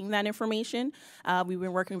tracking that information. We've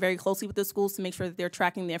been working very closely with the schools to make sure that they're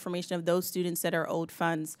tracking the information of those students that are owed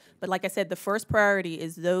funds. But like I said, the first priority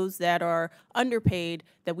is those that are underpaid,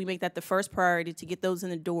 that we make that the first priority to get those in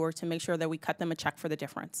the door to make sure that we cut them a check for the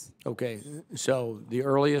difference. Okay, so the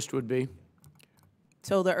earliest would be?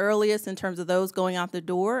 So the earliest in terms of those going out the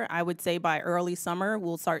door, I would say by early summer,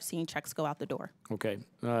 we'll start seeing checks go out the door. Okay.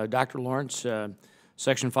 Dr. Lawrence,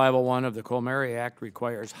 Section 501 of the Colmery Act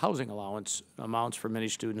requires housing allowance amounts for many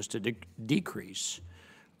students to decrease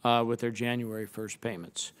with their January 1st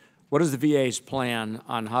payments. What is the VA's plan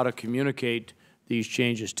on how to communicate these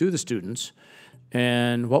changes to the students,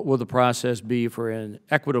 and what will the process be for an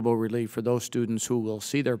equitable relief for those students who will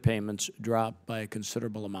see their payments drop by a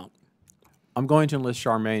considerable amount? I'm going to enlist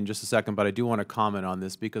Charmaine in just a second, but I do want to comment on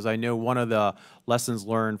this because I know one of the lessons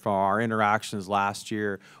learned from our interactions last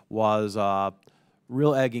year was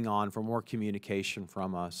real egging on for more communication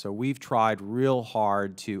from us. So we've tried real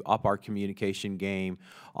hard to up our communication game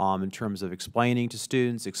in terms of explaining to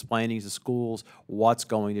students, explaining to schools what's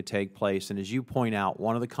going to take place. And as you point out,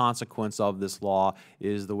 one of the consequences of this law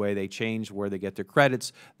is the way they change where they get their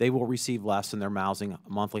credits. They will receive less in their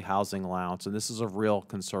monthly housing allowance, and this is of real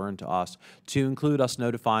concern to us. To include us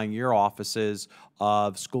notifying your offices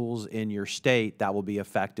of schools in your state that will be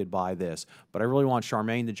affected by this. But I really want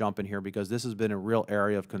Charmaine to jump in here because this has been a real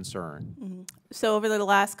area of concern. Mm-hmm. So over the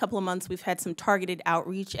last couple of months, we've had some targeted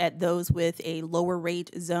outreach at those with a lower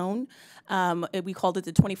rate zone. We called it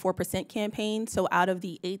the 24% campaign. So out of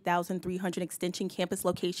the 8,300 extension campus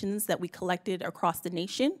locations that we collected across the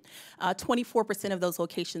nation, 24% of those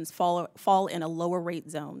locations fall in a lower rate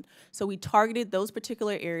zone. So we targeted those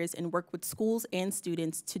particular areas and worked with schools and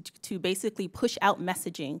students to basically push out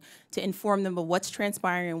messaging to inform them of what's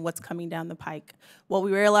transpiring and what's coming down the pike. What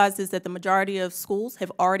we realized is that the majority of schools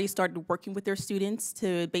have already started working with their students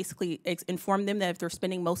to basically inform them that if they're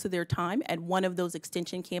spending most of their time at one of those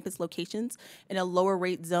extension campus locations in a lower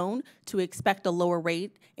rate zone, to expect a lower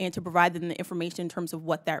rate and to provide them the information in terms of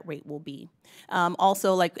what that rate will be.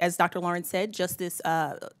 Also, like as Dr. Lawrence said, just this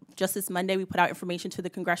Monday we put out information to the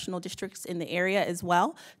congressional districts in the area as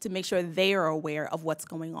well to make sure they are aware of what's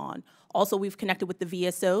going on. Also, we've connected with the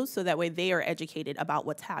VSOs so that way they are educated about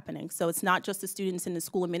what's happening. So it's not just the students and the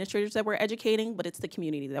school administrators that we're educating, but it's the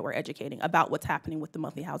community that we're educating about what's happening with the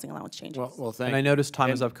monthly housing allowance changes. Well, thank And I notice time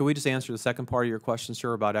is up. Could we just answer the second part of your question,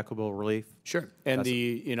 sir, about equitable relief? Sure. And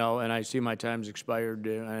and I see my time's expired,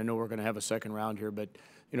 and I know we're going to have a second round here, but,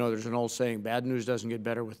 there's an old saying, bad news doesn't get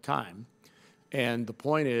better with time. And the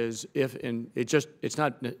point is, it just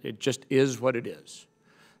is what it is.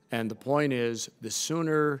 And the point is, the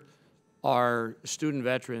sooner our student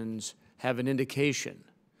veterans have an indication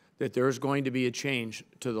that there's going to be a change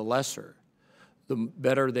to the lesser, the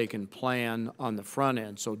better they can plan on the front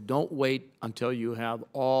end. So don't wait until you have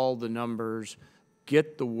all the numbers.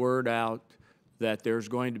 Get the word out that there's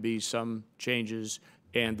going to be some changes,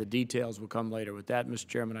 and the details will come later. With that, Mr.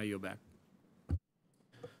 Chairman, I yield back.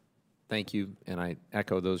 Thank you, and I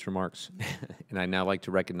echo those remarks. And I'd now like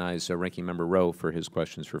to recognize Ranking Member Rowe for his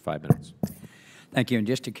questions for 5 minutes. Thank you. And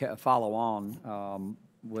just to follow on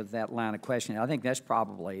with that line of questioning, I think that's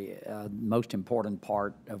probably the most important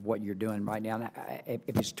part of what you're doing right now.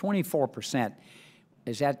 If it's 24%,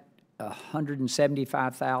 is that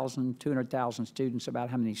 175,000, 200,000 students? About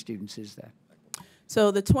how many students is that? So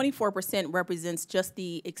the 24% represents just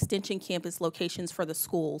the extension campus locations for the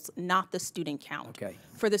schools, not the student count. Okay.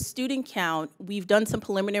 For the student count, we've done some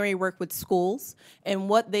preliminary work with schools, and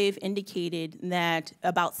what they've indicated that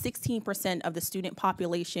about 16% of the student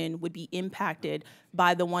population would be impacted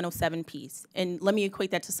by the 107 piece. And let me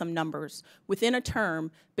equate that to some numbers. Within a term,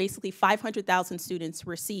 basically 500,000 students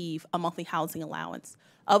receive a monthly housing allowance.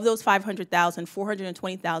 Of those 500,000,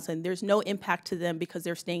 420,000, there's no impact to them because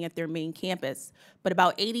they're staying at their main campus. But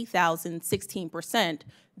about 80,000, 16%,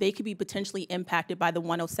 they could be potentially impacted by the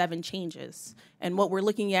 107 changes. And what we're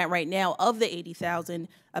looking at right now, of the 80,000,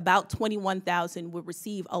 about 21,000 would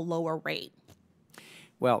receive a lower rate.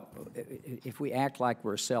 Well, if we act like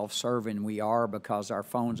we're self-serving, we are, because our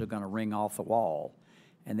phones are going to ring off the wall.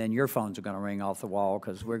 And then your phones are going to ring off the wall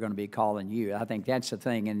because we're going to be calling you. I think that's the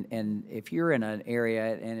thing. And if you're in an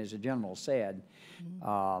area, and as the general said,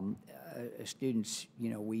 students,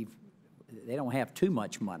 you know, they don't have too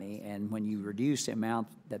much money, and when you reduce the amount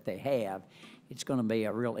that they have, it's going to be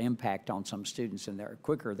a real impact on some students, and the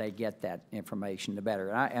quicker they get that information, the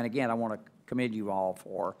better. And again, I want to commend you all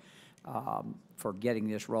for getting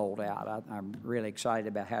this rolled out. I'm really excited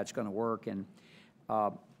about how it's going to work. And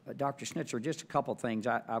Dr. Schnitzer, just a couple of things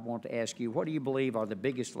I want to ask you. What do you believe are the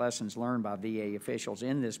biggest lessons learned by VA officials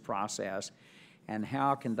in this process, and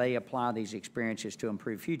how can they apply these experiences to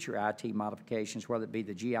improve future IT modifications, whether it be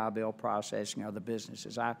the GI Bill processing or the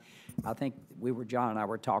businesses? I think John and I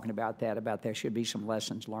were talking about that there should be some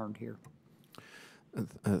lessons learned here.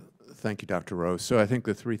 Thank you, Dr. Rowe. So I think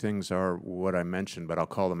the three things are what I mentioned, but I'll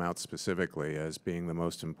call them out specifically as being the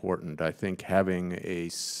most important. I think having a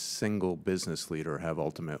single business leader have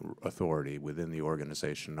ultimate authority within the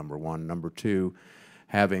organization, number one. Number two,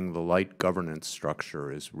 having the light governance structure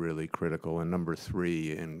is really critical. And number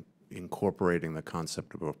three, incorporating the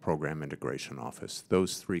concept of a program integration office.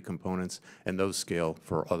 Those three components, and those scale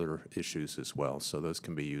for other issues as well. So those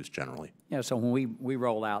can be used generally. Yeah, so when we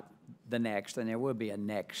roll out the next, and there will be a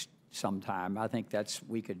next sometime, I think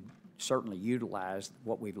we could certainly utilize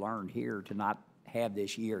what we've learned here to not have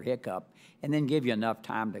this year hiccup, and then give you enough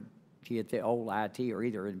time to get the old IT, or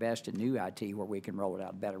either invest in new IT where we can roll it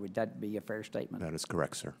out better. Would that be a fair statement? That is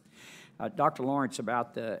correct, sir. Dr. Lawrence,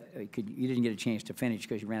 about you didn't get a chance to finish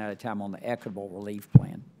because you ran out of time on the equitable relief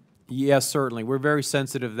plan. Yes, certainly. We're very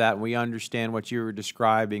sensitive to that, and we understand what you were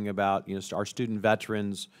describing about, you know, our student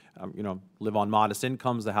veterans, you know, live on modest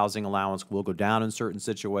incomes. The housing allowance will go down in certain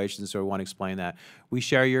situations, so we want to explain that. We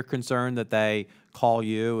share your concern that they call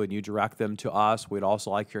you and you direct them to us. We'd also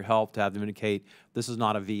like your help to have them indicate this is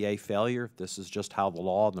not a VA failure. This is just how the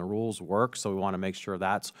law and the rules work, so we want to make sure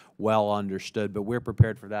that's well understood. But we're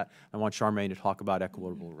prepared for that. I want Charmaine to talk about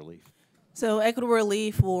equitable relief. So equitable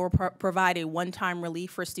relief will provide a one-time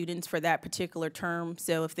relief for students for that particular term.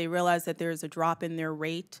 So if they realize that there's a drop in their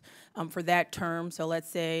rate for that term, so let's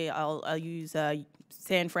say I'll use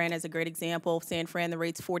San Fran as a great example. San Fran, the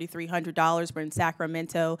rate's $4,300, but in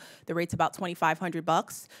Sacramento, the rate's about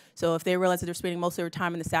 $2,500. So if they realize that they're spending most of their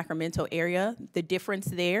time in the Sacramento area, the difference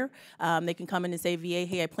there, they can come in and say, VA,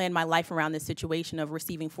 hey, I planned my life around this situation of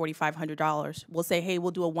receiving $4,500. We'll say, hey,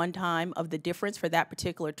 we'll do a one-time of the difference for that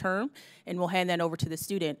particular term, and we'll hand that over to the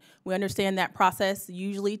student. We understand that process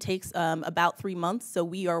usually takes about 3 months, so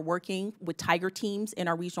we are working with Tiger teams in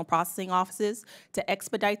our regional processing offices to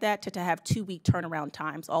expedite that, to have 2-week turnaround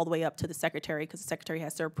times all the way up to the Secretary, because the Secretary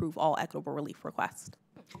has to approve all equitable relief requests.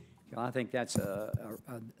 Well, I think that's the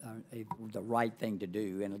right thing to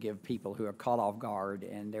do, and it'll give people who are caught off guard,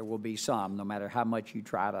 and there will be some, no matter how much you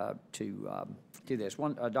try to do this.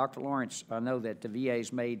 Dr. Lawrence, I know that the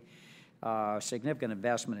VA's made significant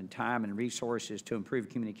investment in time and resources to improve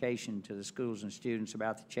communication to the schools and students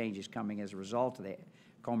about the changes coming as a result of the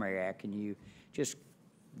Colmery Act. Can you just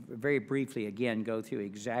very briefly again go through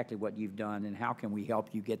exactly what you've done and how can we help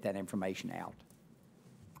you get that information out?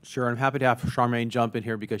 Sure, I'm happy to have Charmaine jump in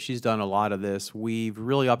here because she's done a lot of this. We've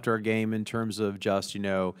really upped our game in terms of just,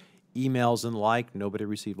 emails and the like. Nobody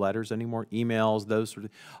received letters anymore. Emails, those sort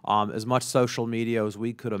of, as much social media as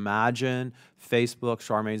we could imagine. Facebook,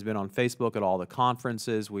 Charmaine's been on Facebook at all the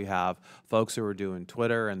conferences. We have folks who are doing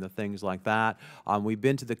Twitter and the things like that. We've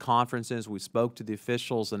been to the conferences. We spoke to the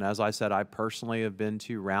officials, and as I said, I personally have been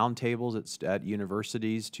to roundtables at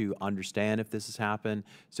universities to understand if this has happened.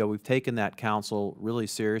 So we've taken that counsel really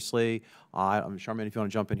seriously. Charmaine, if you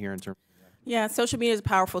want to jump in here in terms. Yeah, social media is a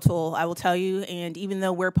powerful tool, I will tell you, and even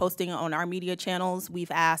though we're posting on our media channels, we've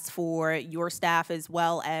asked for your staff as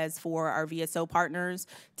well as for our VSO partners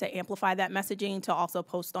to amplify that messaging, to also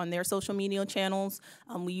post on their social media channels.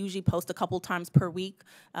 We usually post a couple times per week.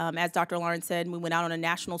 As Dr. Lawrence said, we went out on a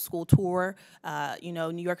national school tour.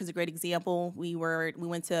 New York is a great example. We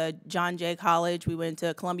went to John Jay College, we went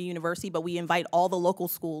to Columbia University, but we invite all the local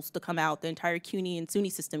schools to come out. The entire CUNY and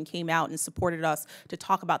SUNY system came out and supported us to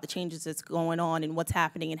talk about the changes that's going on and what's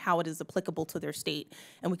happening and how it is applicable to their state.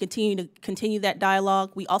 And we continue that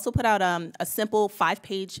dialogue. We also put out a simple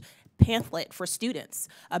 5-page pamphlet for students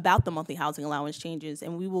about the monthly housing allowance changes,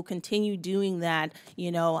 and we will continue doing that,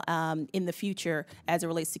 in the future as it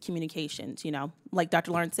relates to communications. Like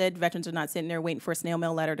Dr. Lawrence said, veterans are not sitting there waiting for a snail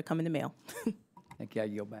mail letter to come in the mail. Thank you. I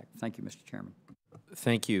yield back. Thank you, Mr. Chairman.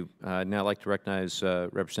 Thank you. Now I'd like to recognize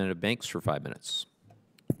Representative Banks for 5 minutes.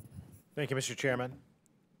 Thank you, Mr. Chairman.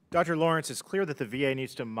 Dr. Lawrence, it's clear that the VA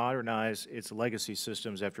needs to modernize its legacy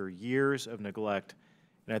systems after years of neglect,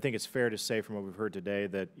 and I think it's fair to say from what we've heard today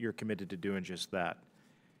that you're committed to doing just that.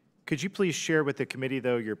 Could you please share with the committee,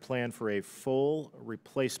 though, your plan for a full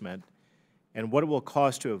replacement and what it will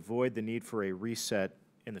cost to avoid the need for a reset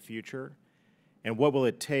in the future, and what will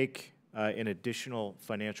it take in additional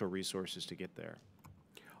financial resources to get there?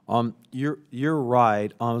 You're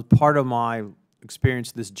right. Part of my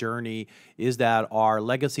experience this journey is that our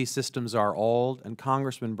legacy systems are old, and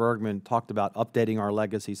Congressman Bergman talked about updating our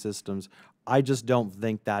legacy systems. I just don't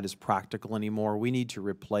think that is practical anymore. We need to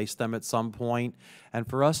replace them at some point. And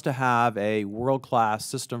for us to have a world-class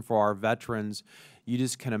system for our veterans, you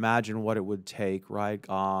just can imagine what it would take, right?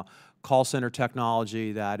 Call center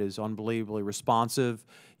technology that is unbelievably responsive,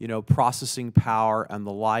 processing power and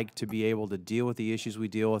the like to be able to deal with the issues we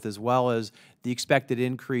deal with, as well as the expected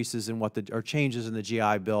increases in or changes in the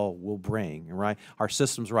GI Bill will bring, right? Our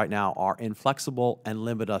systems right now are inflexible and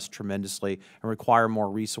limit us tremendously and require more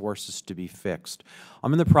resources to be fixed.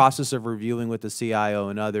 I'm in the process of reviewing with the CIO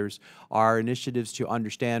and others our initiatives to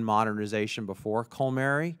understand modernization before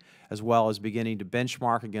Colmery, as well as beginning to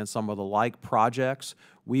benchmark against some of the like projects.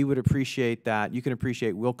 We would appreciate that. You can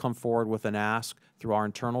appreciate we'll come forward with an ask through our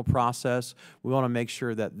internal process. We want to make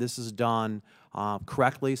sure that this is done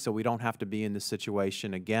correctly so we don't have to be in this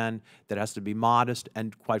situation again. That has to be modest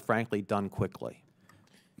and, quite frankly, done quickly.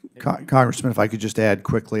 Congressman, if I could just add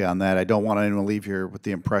quickly on that, I don't want anyone to leave here with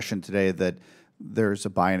the impression today that there's a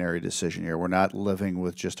binary decision here. We're not living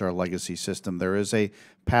with just our legacy system. There is a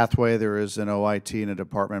pathway, there is an OIT and a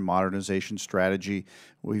department modernization strategy.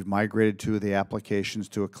 We've migrated to the applications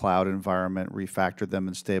to a cloud environment, refactored them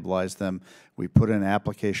and stabilized them. We put in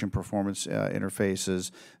application performance interfaces.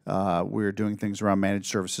 We're doing things around managed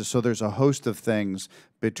services. So there's a host of things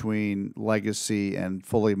between legacy and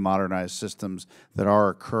fully modernized systems that are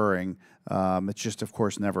occurring. It's just, of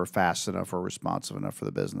course, never fast enough or responsive enough for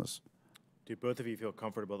the business. Do both of you feel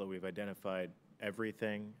comfortable that we've identified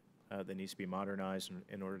everything that needs to be modernized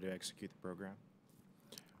in order to execute the program?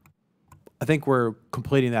 I think we're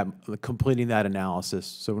completing that analysis,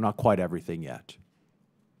 so we're not quite everything yet.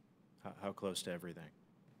 How close to everything?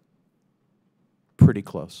 Pretty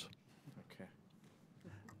close. Okay.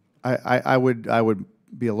 I would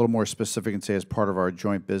be a little more specific and say, as part of our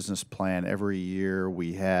joint business plan, every year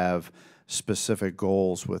we have specific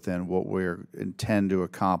goals within what we intend to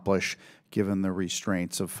accomplish, given the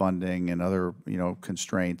restraints of funding and other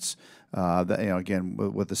constraints. That, again,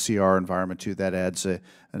 with the CR environment too, that adds an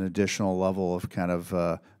additional level of kind of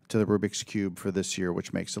to the Rubik's Cube for this year,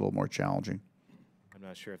 which makes it a little more challenging. I'm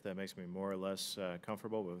not sure if that makes me more or less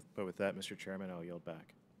comfortable, but with that, Mr. Chairman, I'll yield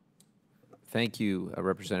back. Thank you,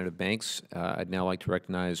 Representative Banks. I'd now like to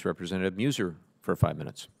recognize Representative Muser for 5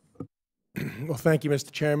 minutes. Well, thank you, Mr.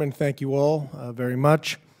 Chairman. Thank you all very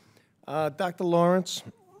much. Dr. Lawrence,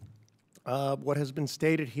 what has been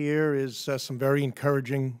stated here is some very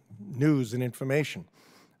encouraging news and information.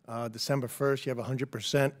 December 1st, you have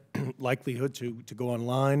 100% likelihood to go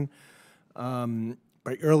online.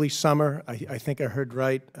 By early summer, I think I heard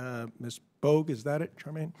right, Ms. Bogue, is that it,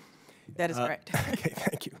 Charmaine? That is correct. Okay,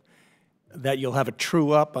 thank you. That you'll have a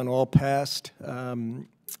true up on all past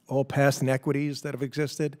all past inequities that have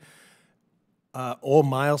existed. All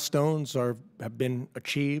milestones have been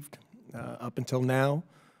achieved up until now.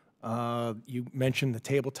 You mentioned the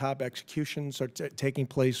tabletop executions are taking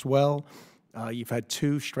place well. You've had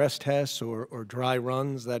 2 stress tests or dry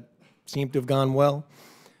runs that seem to have gone well.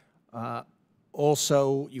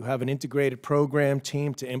 Also, you have an integrated program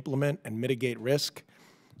team to implement and mitigate risk.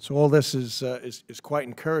 So all this is quite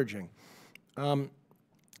encouraging. I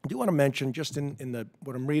do want to mention, just in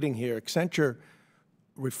what I'm reading here, Accenture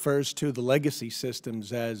refers to the legacy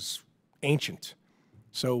systems as ancient.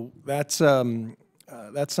 So that's something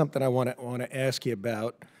I want to ask you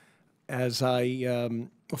about. As well,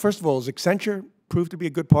 first of all, has Accenture proved to be a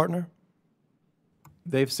good partner?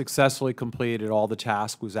 They've successfully completed all the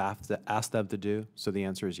tasks we've asked them to do, so the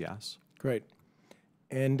answer is yes. Great.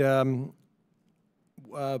 And the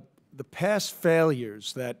past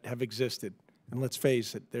failures that have existed, and let's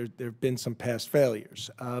face it, there have been some past failures.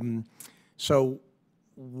 So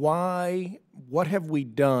what have we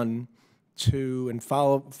done to, and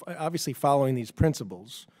obviously following these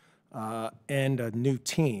principles and a new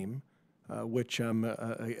team, which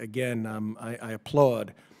again, I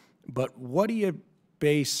applaud, but what do you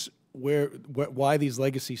base why these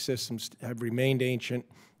legacy systems have remained ancient,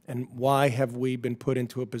 and why have we been put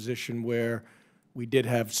into a position where we did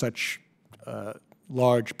have such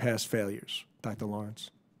large past failures? Dr. Lawrence.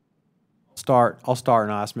 I'll start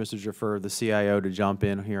and ask Mr. Jaffer, the CIO, to jump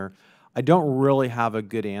in here. I don't really have a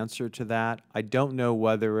good answer to that. I don't know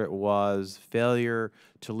whether it was failure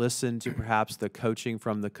to listen to perhaps the coaching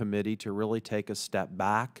from the committee to really take a step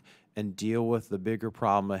back and deal with the bigger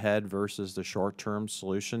problem ahead versus the short-term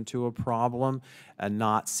solution to a problem and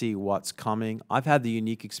not see what's coming. I've had the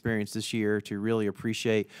unique experience this year to really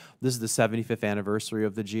appreciate, this is the 75th anniversary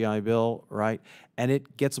of the GI Bill, right? And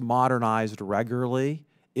it gets modernized regularly.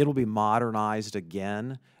 It'll be modernized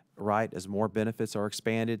again, right, as more benefits are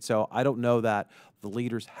expanded. So I don't know that the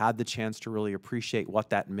leaders had the chance to really appreciate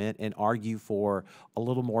what that meant and argue for a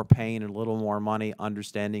little more pain and a little more money,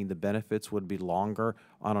 understanding the benefits would be longer.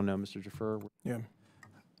 I don't know, Mr. Jaffer. Yeah.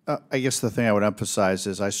 I guess the thing I would emphasize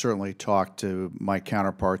is I certainly talked to my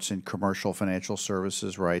counterparts in commercial financial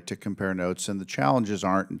services, right, to compare notes, and the challenges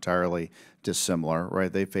aren't entirely dissimilar,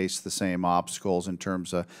 right? They face the same obstacles in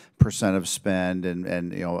terms of percent of spend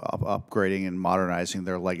and you know, upgrading and modernizing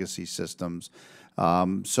their legacy systems.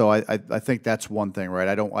 So I think that's one thing, right?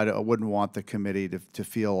 I wouldn't want the committee to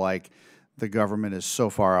feel like the government is so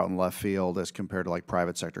far out in left field as compared to like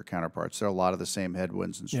private sector counterparts. There are a lot of the same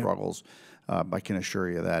headwinds and struggles. I can assure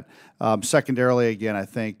you that. Secondarily, again, I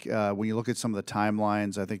think when you look at some of the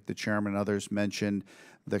timelines, I think the chairman and others mentioned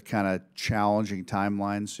the kind of challenging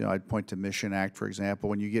timelines. You know, I'd point to Mission Act, for example.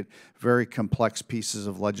 When you get very complex pieces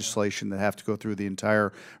of legislation that have to go through the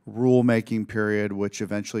entire rulemaking period, which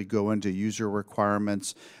eventually go into user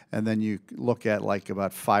requirements, and then you look at like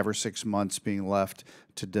about 5 or 6 months being left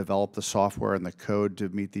to develop the software and the code to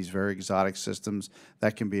meet these very exotic systems,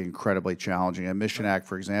 that can be incredibly challenging. At Mission Act,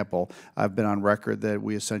 for example, I've been on record that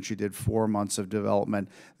we essentially did 4 months of development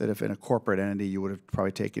that if in a corporate entity, you would have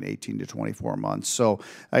probably taken 18 to 24 months. So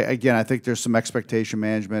again, I think there's some expectation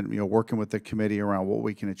management, you know, working with the committee around what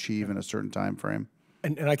we can achieve in a certain time frame.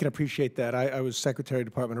 And I can appreciate that. I was Secretary of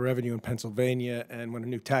Department of Revenue in Pennsylvania, and when a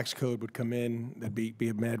new tax code would come in, there'd be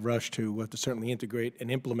a mad rush to certainly integrate and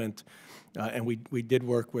implement. And we did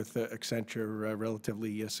work with Accenture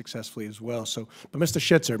relatively successfully as well. So, but Mr.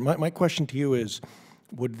 Schitzer, my question to you is,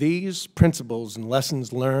 would these principles and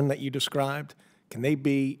lessons learned that you described, can they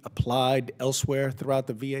be applied elsewhere throughout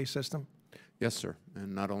the VA system? Yes, sir,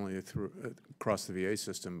 and not only across the VA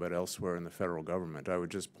system, but elsewhere in the federal government. I would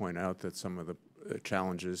just point out that some of the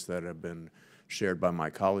challenges that have been shared by my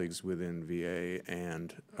colleagues within VA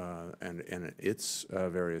and its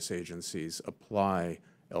various agencies apply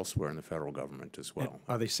elsewhere in the federal government as well.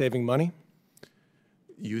 Are they saving money?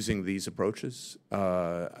 Using these approaches,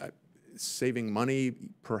 saving money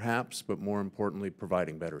perhaps, but more importantly,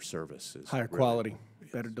 providing better services. Higher quality,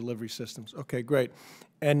 better delivery systems. Okay, great.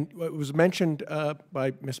 And it was mentioned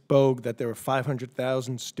by Ms. Bogue that there are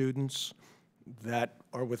 500,000 students that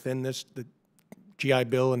are within the GI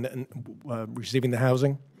Bill and receiving the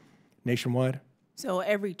housing nationwide? So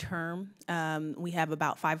every term, we have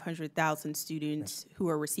about 500,000 students who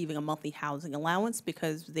are receiving a monthly housing allowance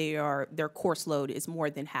because their course load is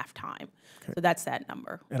more than half time. Okay. So that's that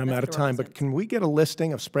number. And I'm out of time, but can we get a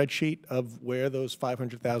listing, a spreadsheet of where those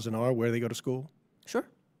 500,000 are, where they go to school? Sure.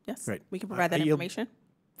 Yes. Great. We can provide that information.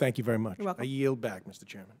 Thank you very much. You're welcome. I yield back, Mr.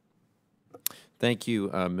 Chairman. Thank you,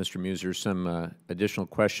 Mr. Muser. Some additional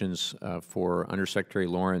questions for Undersecretary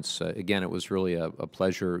Lawrence. Again, it was really a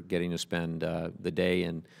pleasure getting to spend the day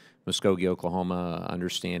in Muskogee, Oklahoma,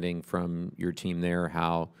 understanding from your team there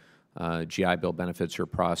how GI Bill benefits are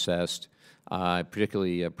processed. I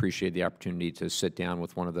particularly appreciate the opportunity to sit down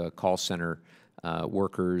with one of the call center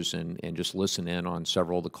workers and just listen in on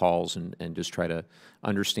several of the calls and just try to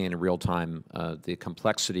understand in real time the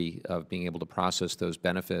complexity of being able to process those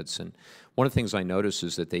benefits. And one of the things I noticed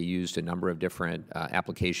is that they used a number of different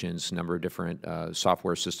applications, a number of different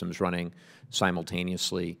software systems running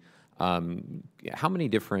simultaneously. How many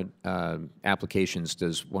different applications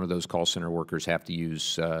does one of those call center workers have to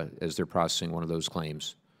use as they're processing one of those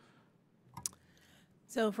claims?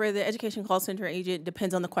 So for the education call center agent,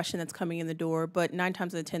 depends on the question that's coming in the door, but 9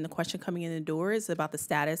 times out of 10, the question coming in the door is about the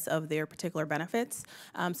status of their particular benefits.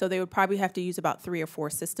 So they would probably have to use about 3 or 4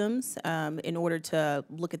 systems in order to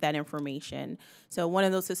look at that information. So one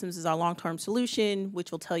of those systems is our long-term solution,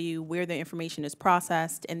 which will tell you where the information is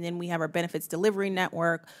processed, and then we have our benefits delivery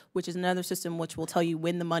network, which is another system which will tell you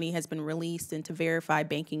when the money has been released and to verify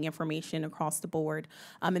banking information across the board.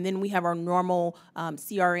 And then we have our normal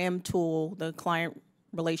CRM tool, the client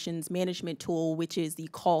relations management tool, which is the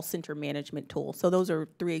call center management tool. So those are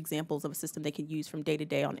 3 examples of a system they can use from day to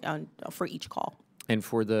day for each call. And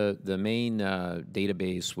for the main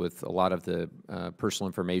database with a lot of the personal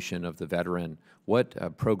information of the veteran,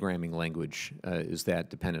 what programming language is that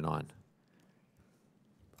dependent on?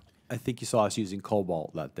 I think you saw us using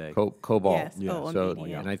COBOL that day. COBOL. Yes. Yeah. Oh, So,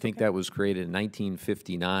 yeah. and I think that was created in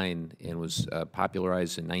 1959 and was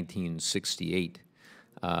popularized in 1968.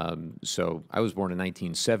 So I was born in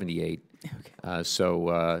 1978. Okay.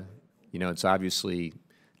 So, you know, it's obviously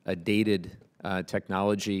a dated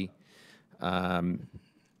technology. Given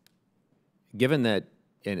that,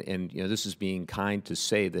 and you know, this is being kind to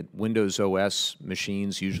say that Windows OS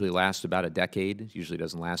machines usually last about a decade, it usually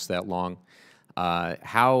doesn't last that long.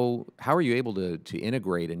 How are you able to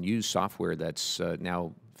integrate and use software that's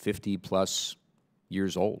now 50+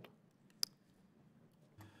 years old?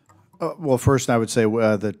 Well, first, I would say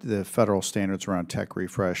the federal standards around tech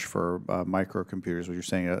refresh for micrcomputers, what you're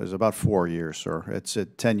saying, is about 4 years, sir. It's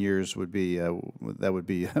 10 years would be that would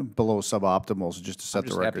be below suboptimal, so just to set I'm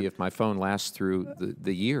just the record. happy if my phone lasts through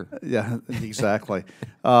the year. Yeah, exactly.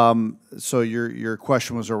 So your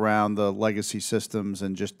question was around the legacy systems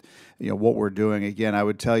and just, you know, what we're doing. Again, I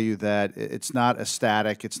would tell you that it's not a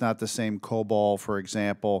static. It's not the same COBOL, for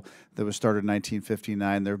example, that was started in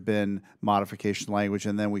 1959. There have been modification language,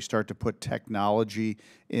 and then we start to put technology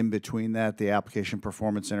in between that, the application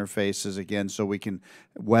performance interfaces, again, so we can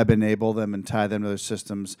web enable them and tie them to those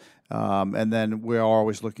systems. And then we're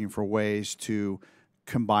always looking for ways to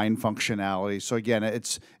combine functionality. So again,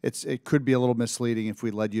 it could be a little misleading if we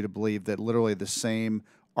led you to believe that literally the same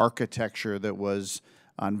architecture that was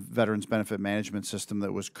on Veterans Benefit Management System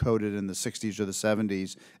that was coded in the 60s or the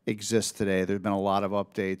 70s exists today. There's been a lot of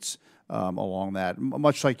updates along that,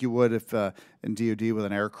 much like you would if in DoD with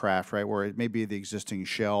an aircraft, right, where it may be the existing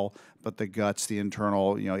shell, but the guts, the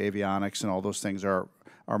internal, you know, avionics and all those things are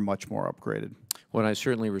much more upgraded. Well, I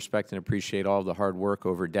certainly respect and appreciate all of the hard work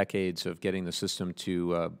over decades of getting the system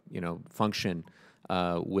to, you know, function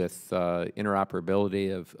with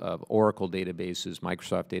interoperability of Oracle databases,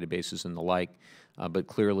 Microsoft databases, and the like. But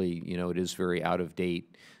clearly, you know, it is very out of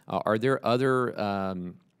date. Are there other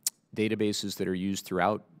databases that are used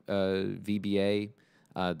throughout VBA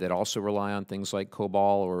that also rely on things like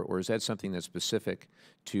COBOL, or is that something that's specific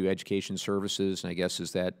to education services? And I guess,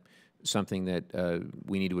 is that something that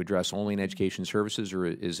we need to address only in education services, or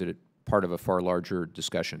is it part of a far larger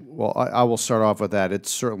discussion? Well, I will start off with that. It's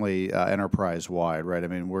certainly enterprise-wide, right? I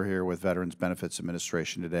mean, we're here with Veterans Benefits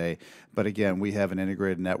Administration today, but again, we have an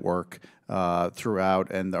integrated network throughout,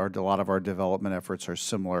 and a lot of our development efforts are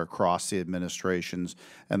similar across the administrations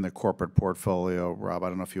and the corporate portfolio. Rob, I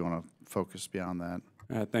don't know if you want to focus beyond that.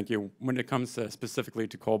 Thank you. When it comes specifically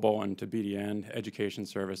to COBOL and to BDN, education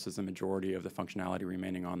service is the majority of the functionality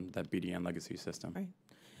remaining on that BDN legacy system. Right.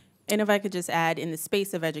 And if I could just add, in the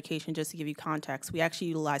space of education, just to give you context, we actually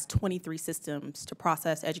utilize 23 systems to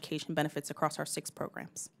process education benefits across our 6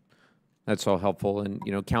 programs. That's all helpful, and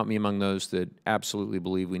you know, count me among those that absolutely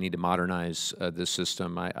believe we need to modernize this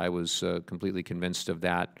system. I was completely convinced of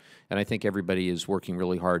that, and I think everybody is working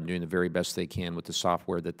really hard and doing the very best they can with the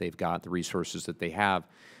software that they've got, the resources that they have,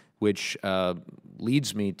 which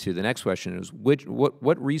leads me to the next question: is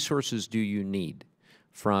what resources do you need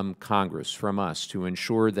from Congress, from us, to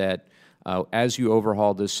ensure that as you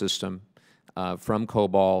overhaul this system from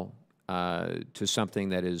COBOL to something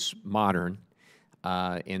that is modern,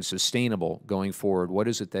 and sustainable going forward, what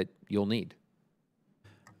is it that you'll need?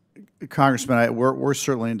 Congressman, we're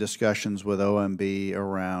certainly in discussions with OMB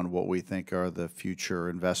around what we think are the future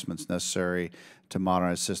investments necessary to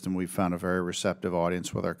modernize the system. We've found a very receptive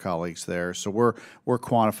audience with our colleagues there. So we're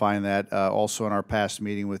quantifying that. Also in our past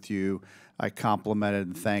meeting with you, I complimented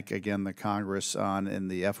and thank again the Congress on in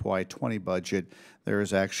the FY20 budget, there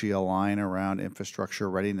is actually a line around infrastructure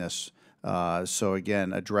readiness. So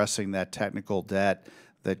again, addressing that technical debt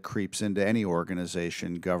that creeps into any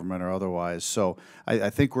organization, government or otherwise. So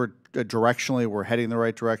I think we're directionally, we're heading the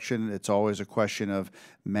right direction. It's always a question of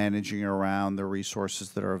managing around the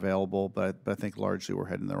resources that are available, but I think largely we're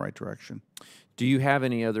heading in the right direction. Do you have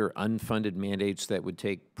any other unfunded mandates that would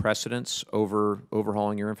take precedence over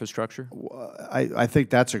overhauling your infrastructure? I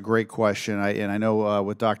think that's a great question. And I know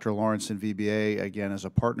with Dr. Lawrence and VBA, again, as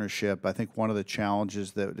a partnership, I think one of the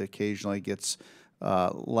challenges that occasionally gets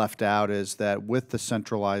left out is that with the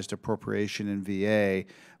centralized appropriation in VA,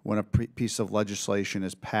 when a piece of legislation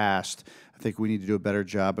is passed, I think we need to do a better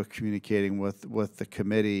job of communicating with the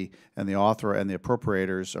committee and the author and the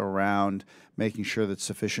appropriators around making sure that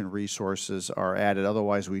sufficient resources are added.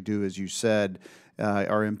 Otherwise, we do, as you said,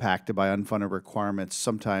 are impacted by unfunded requirements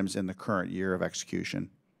sometimes in the current year of execution.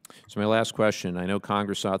 So my last question, I know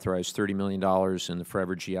Congress authorized $30 million in the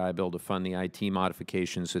Forever GI bill to fund the IT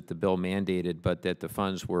modifications that the bill mandated, but that the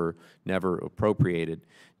funds were never appropriated.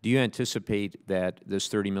 Do you anticipate that this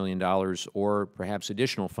 $30 million or perhaps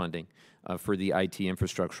additional funding for the IT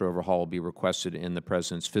infrastructure overhaul will be requested in the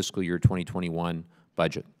President's fiscal year 2021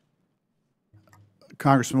 budget?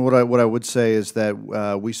 Congressman, what I would say is that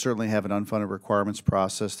we certainly have an unfunded requirements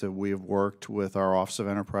process that we have worked with our Office of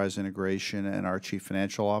Enterprise Integration and our Chief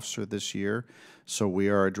Financial Officer this year. So we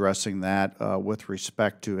are addressing that with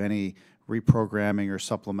respect to any reprogramming or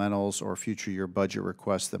supplementals or future year budget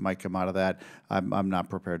requests that might come out of that. I'm not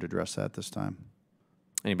prepared to address that this time.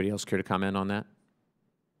 Anybody else care to comment on that?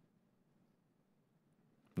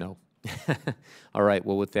 No. All right.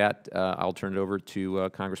 Well, with that, I'll turn it over to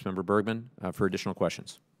Congressmember Bergman for additional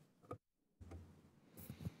questions.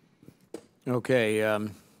 Okay.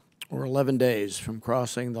 We're 11 days from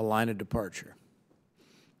crossing the line of departure.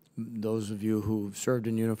 Those of you who've served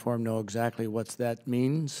in uniform know exactly what that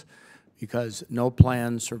means, because no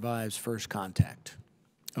plan survives first contact.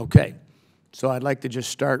 Okay. So I'd like to just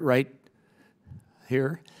start right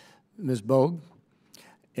here, Ms. Bogue,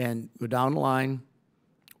 and go down the line.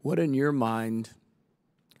 What in your mind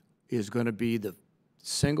is going to be the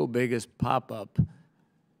single biggest pop-up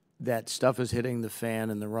that stuff is hitting the fan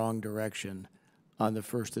in the wrong direction on the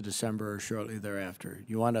 1st of December or shortly thereafter?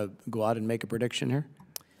 You want to go out and make a prediction here?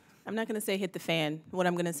 I'm not going to say hit the fan. What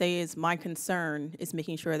I'm going to say is my concern is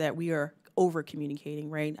making sure that we are over-communicating,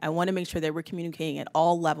 right? I want to make sure that we're communicating at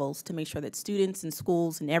all levels to make sure that students and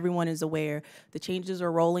schools and everyone is aware the changes are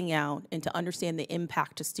rolling out and to understand the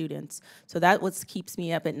impact to students. So that what keeps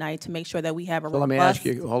me up at night, to make sure that we have a so robust let me ask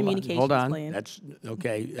you, communications plan. Hold on. That's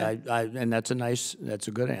okay. And that's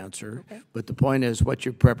a good answer. Okay. But the point is, what's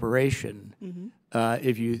your preparation?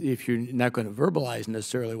 If you're not going to verbalize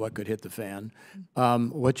necessarily what could hit the fan,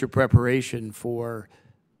 what's your preparation for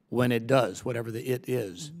when it does, whatever the it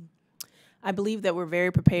is? I believe that we're very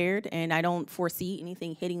prepared, and I don't foresee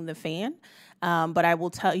anything hitting the fan. But I will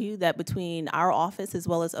tell you that between our office as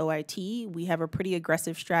well as OIT, we have a pretty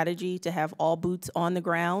aggressive strategy to have all boots on the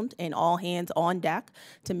ground and all hands on deck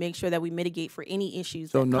to make sure that we mitigate for any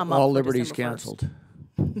issues that come up. So all liberties canceled?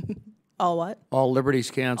 All what? All liberties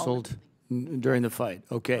canceled during the fight.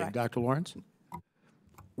 Okay, correct. Dr. Lawrence?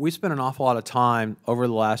 We spent an awful lot of time over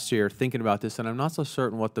the last year thinking about this, and I'm not so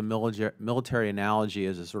certain what the military analogy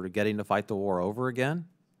is sort of getting to fight the war over again.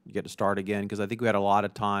 You get to start again, because I think we had a lot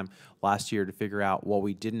of time last year to figure out what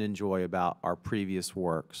we didn't enjoy about our previous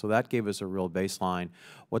work. So that gave us a real baseline.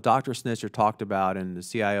 What Dr. Snitzer talked about and the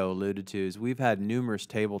CIO alluded to is we've had numerous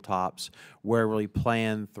tabletops where we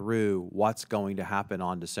plan through what's going to happen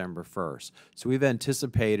on December 1st. So we've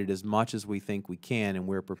anticipated as much as we think we can, and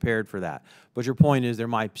we're prepared for that. But your point is there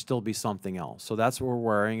might still be something else. So that's what we're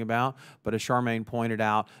worrying about. But as Charmaine pointed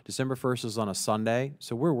out, December 1st is on a Sunday,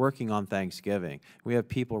 so we're working on Thanksgiving. We have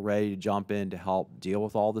people ready to jump in to help deal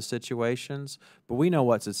with all the situations, but we know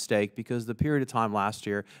what's at stake because the period of time last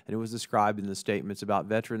year, and it was described in the statements about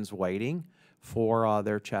veterans waiting for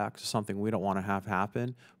their checks, something we don't want to have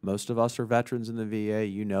happen. Most of us are veterans in the VA,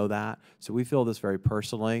 you know that, so we feel this very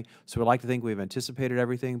personally. So we'd like to think we've anticipated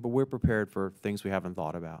everything, but we're prepared for things we haven't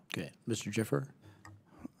thought about. Okay, Mr. Jiffer?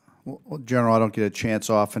 Well, General, I don't get a chance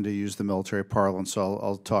often to use the military parlance, so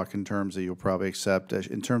I'll talk in terms that you'll probably accept.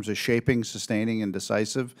 In terms of shaping, sustaining, and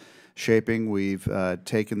decisive, shaping. We've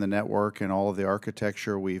taken the network and all of the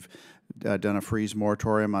architecture. We've done a freeze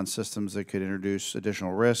moratorium on systems that could introduce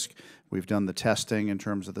additional risk. We've done the testing in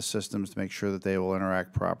terms of the systems to make sure that they will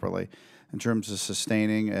interact properly. In terms of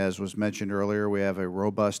sustaining, as was mentioned earlier, we have a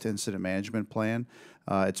robust incident management plan.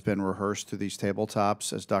 It's been rehearsed through these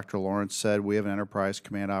tabletops. As Dr. Lawrence said, we have an enterprise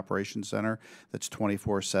command operations center that's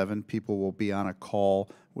 24/7. People will be on a call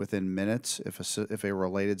within minutes if a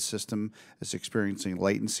related system is experiencing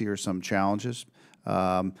latency or some challenges.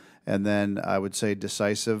 And then I would say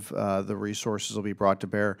decisive, the resources will be brought to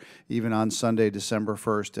bear even on Sunday, December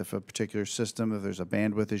 1st. If a particular system, if there's a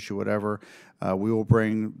bandwidth issue, whatever, we will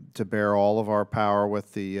bring to bear all of our power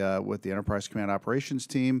with the Enterprise Command Operations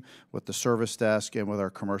team, with the service desk, and with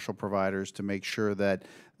our commercial providers to make sure that,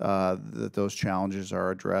 that those challenges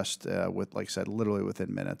are addressed with, like I said, literally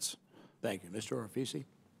within minutes. Thank you. Mr. Orfisi?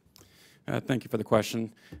 Thank you for the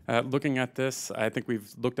question. Looking at this, I think we've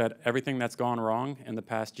looked at everything that's gone wrong in the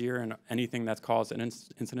past year and anything that's caused an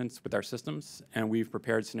incidents with our systems, and we've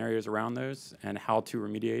prepared scenarios around those and how to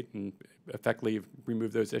remediate and effectively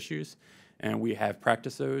remove those issues. And we have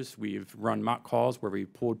practiced those. We've run mock calls where we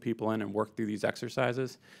pulled people in and worked through these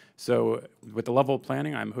exercises. So with the level of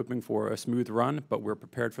planning, I'm hoping for a smooth run, but we're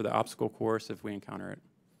prepared for the obstacle course if we encounter it.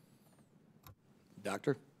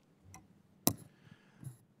 Doctor?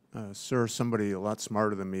 Sir, somebody a lot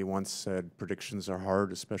smarter than me once said predictions are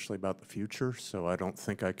hard, especially about the future, so I don't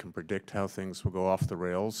think I can predict how things will go off the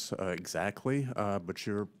rails exactly, but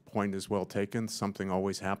your point is well taken. Something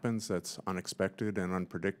always happens that's unexpected and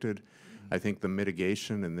unpredicted. I think the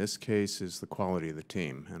mitigation in this case is the quality of the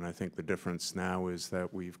team, and I think the difference now is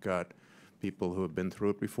that we've got people who have been through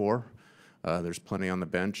it before. There's plenty on the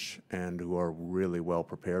bench and who are really well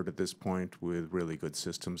prepared at this point with really good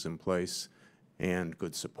systems in place and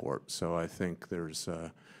good support. So I think there's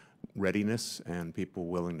readiness and people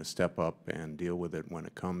willing to step up and deal with it when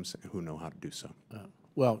it comes who know how to do so.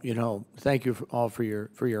 Well, you know, thank you all for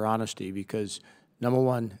your honesty, because number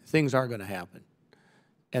one, things are going to happen,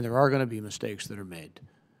 and there are going to be mistakes that are made.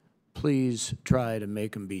 Please try to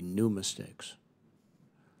make them be new mistakes.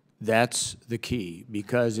 That's the key,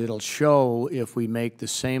 because it'll show if we make the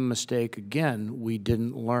same mistake again, we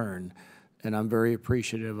didn't learn. And I'm very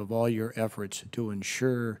appreciative of all your efforts to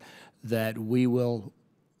ensure that we will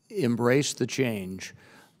embrace the change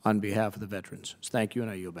on behalf of the veterans. So thank you, and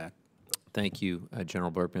I yield back. Thank you, General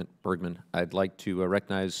Bergman. I'd like to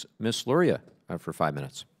recognize Ms. Luria for 5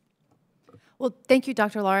 minutes. Well, thank you,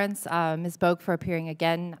 Dr. Lawrence, Ms. Bogue, for appearing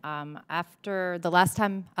again. After the last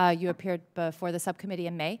time you appeared before the subcommittee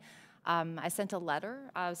in May, I sent a letter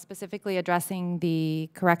specifically addressing the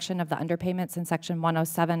correction of the underpayments in Section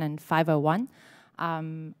 107 and 501.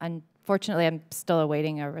 Unfortunately, I'm still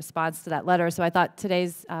awaiting a response to that letter, so I thought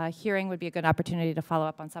today's hearing would be a good opportunity to follow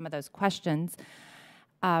up on some of those questions.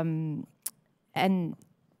 And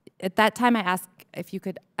at that time, I asked if you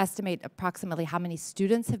could estimate approximately how many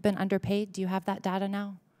students have been underpaid. Do you have that data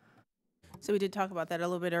now? So we did talk about that a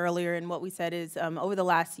little bit earlier, and what we said is over the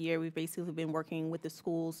last year, we've basically been working with the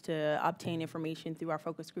schools to obtain information through our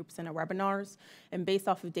focus groups and our webinars. And based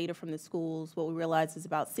off of data from the schools, what we realized is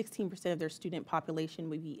about 16% of their student population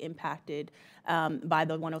would be impacted by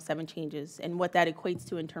the 107 changes. And what that equates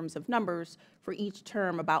to in terms of numbers, for each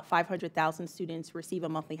term, about 500,000 students receive a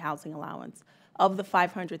monthly housing allowance. Of the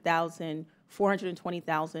 500,000,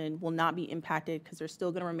 420,000 will not be impacted because they're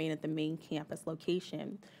still going to remain at the main campus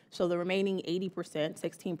location. So the remaining 80%,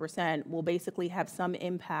 16%, will basically have some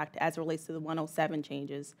impact as it relates to the 107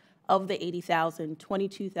 changes. Of the 80,000,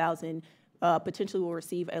 22,000 potentially will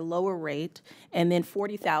receive a lower rate, and then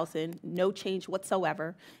 40,000, no change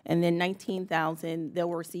whatsoever, and then 19,000, they'll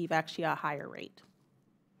receive actually a higher rate.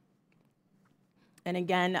 And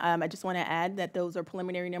again, I just want to add that those are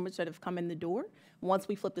preliminary numbers that have come in the door. Once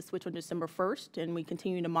we flip the switch on December 1st and we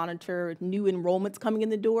continue to monitor new enrollments coming in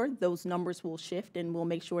the door, those numbers will shift, and we'll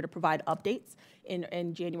make sure to provide updates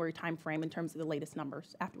in January timeframe in terms of the latest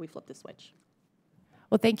numbers after we flip the switch.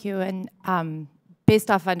 Well, thank you. And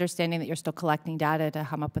based off understanding that you're still collecting data to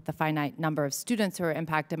come up with the finite number of students who are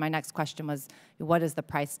impacted, my next question was, what is the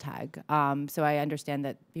price tag? So I understand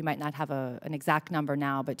that you might not have an exact number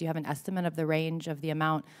now, but do you have an estimate of the range of the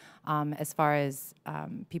amount as far as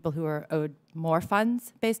people who are owed more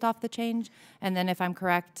funds based off the change? And then if I'm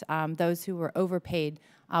correct, those who were overpaid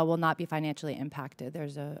will not be financially impacted.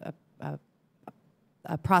 There's a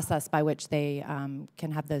a process by which they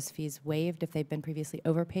can have those fees waived if they've been previously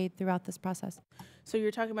overpaid throughout this process? So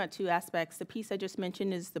you're talking about two aspects. The piece I just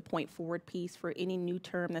mentioned is the point forward piece for any new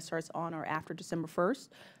term that starts on or after December 1st.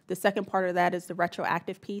 The second part of that is the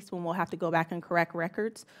retroactive piece when we'll have to go back and correct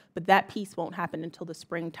records, but that piece won't happen until the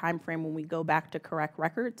spring timeframe when we go back to correct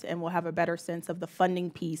records, and we'll have a better sense of the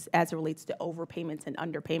funding piece as it relates to overpayments and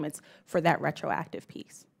underpayments for that retroactive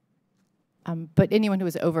piece. But anyone who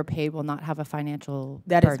is overpaid will not have a financial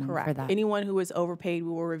That is burden correct. for that. Anyone who is overpaid, we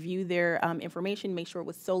will review their information, make sure it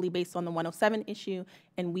was solely based on the 107 issue,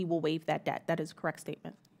 and we will waive that debt. That is a correct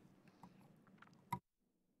statement.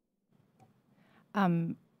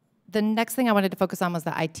 The next thing I wanted to focus on was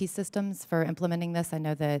the IT systems for implementing this. I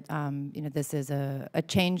know that this is a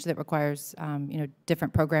change that requires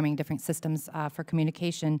different programming, different systems for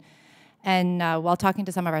communication. And while talking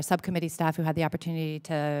to some of our subcommittee staff who had the opportunity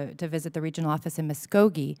to visit the regional office in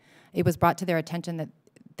Muskogee, it was brought to their attention that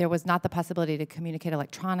there was not the possibility to communicate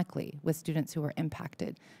electronically with students who were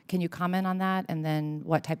impacted. Can you comment on that, and then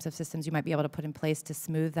what types of systems you might be able to put in place to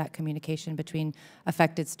smooth that communication between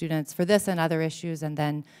affected students for this and other issues, and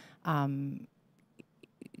then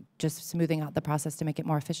just smoothing out the process to make it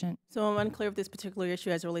more efficient? So I'm unclear of this particular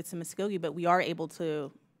issue as it relates to Muskogee, but we are able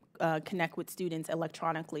to connect with students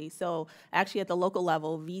electronically. So actually at the local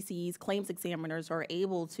level, VCs, claims examiners are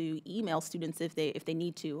able to email students if they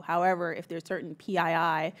need to. However, if there's certain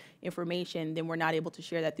PII information, then we're not able to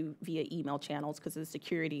share that via email channels because of the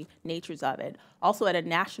security natures of it. Also at a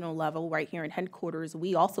national level, right here in headquarters,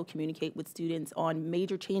 we also communicate with students on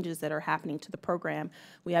major changes that are happening to the program.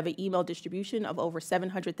 We have an email distribution of over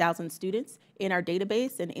 700,000 students in our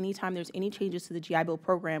database, and anytime there's any changes to the GI Bill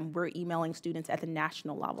program, we're emailing students at the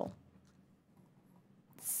national level.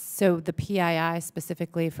 So the PII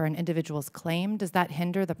specifically for an individual's claim, does that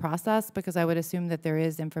hinder the process? Because I would assume that there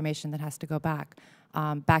is information that has to go back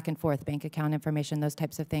and forth, bank account information, those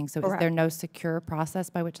types of things. So Correct. Is there no secure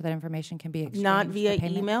process by which that information can be exchanged? Not via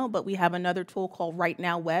email, but we have another tool called Right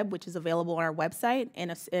Now Web, which is available on our website,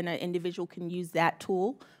 and an individual can use that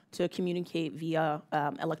tool to communicate via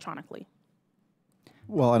electronically.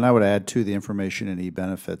 Well, and I would add, too, the information in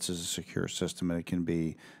e-benefits is a secure system, and it can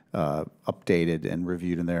be updated and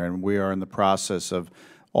reviewed in there. And we are in the process of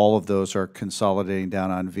all of those are consolidating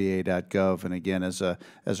down on va.gov. And again, as a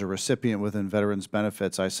recipient within Veterans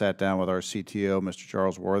Benefits, I sat down with our CTO, Mr.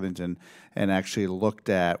 Charles Worthington, and actually looked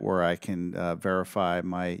at where I can verify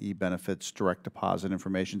my e-benefits direct deposit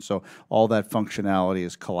information. So all that functionality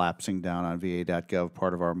is collapsing down on va.gov,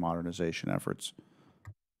 part of our modernization efforts.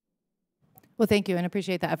 Well, thank you, and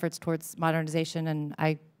appreciate the efforts towards modernization, and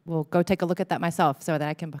I will go take a look at that myself so that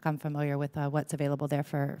I can become familiar with what's available there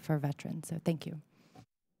for veterans. So thank you.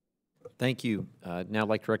 Thank you. Now I'd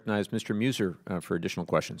like to recognize Mr. Muser for additional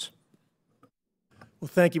questions. Well,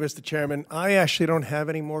 thank you, Mr. Chairman. I actually don't have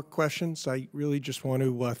any more questions. I really just want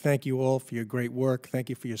to thank you all for your great work. Thank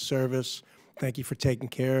you for your service. Thank you for taking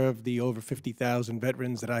care of the over 50,000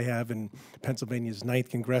 veterans that I have in Pennsylvania's 9th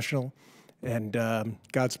Congressional, and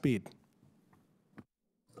Godspeed.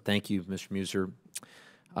 Thank you, Mr. Muser.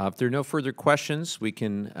 If there are no further questions, we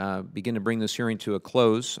can begin to bring this hearing to a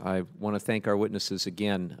close. I want to thank our witnesses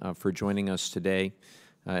again for joining us today.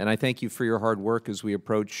 And I thank you for your hard work as we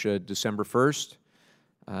approach December 1st.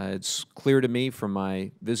 It's clear to me from my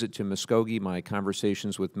visit to Muskogee, my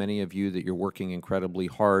conversations with many of you, that you're working incredibly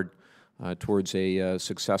hard towards a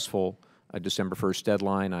successful December 1st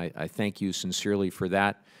deadline. I thank you sincerely for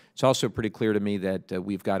that. It's also pretty clear to me that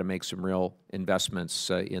we've got to make some real investments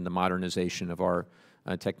in the modernization of our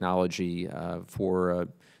technology for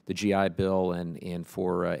the GI Bill and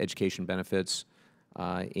for education benefits.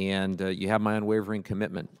 And you have my unwavering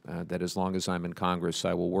commitment that as long as I'm in Congress,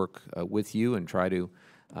 I will work with you and try to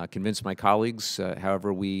convince my colleagues,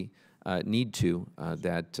 however we need to,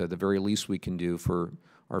 that the very least we can do for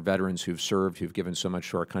our veterans who've served, who've given so much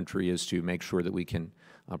to our country, is to make sure that we can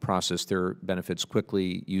process their benefits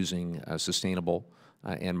quickly using sustainable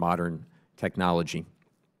and modern technology.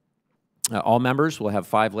 All members will have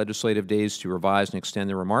 5 legislative days to revise and extend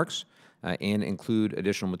their remarks and include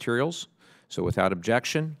additional materials. So without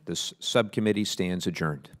objection, this subcommittee stands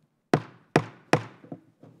adjourned.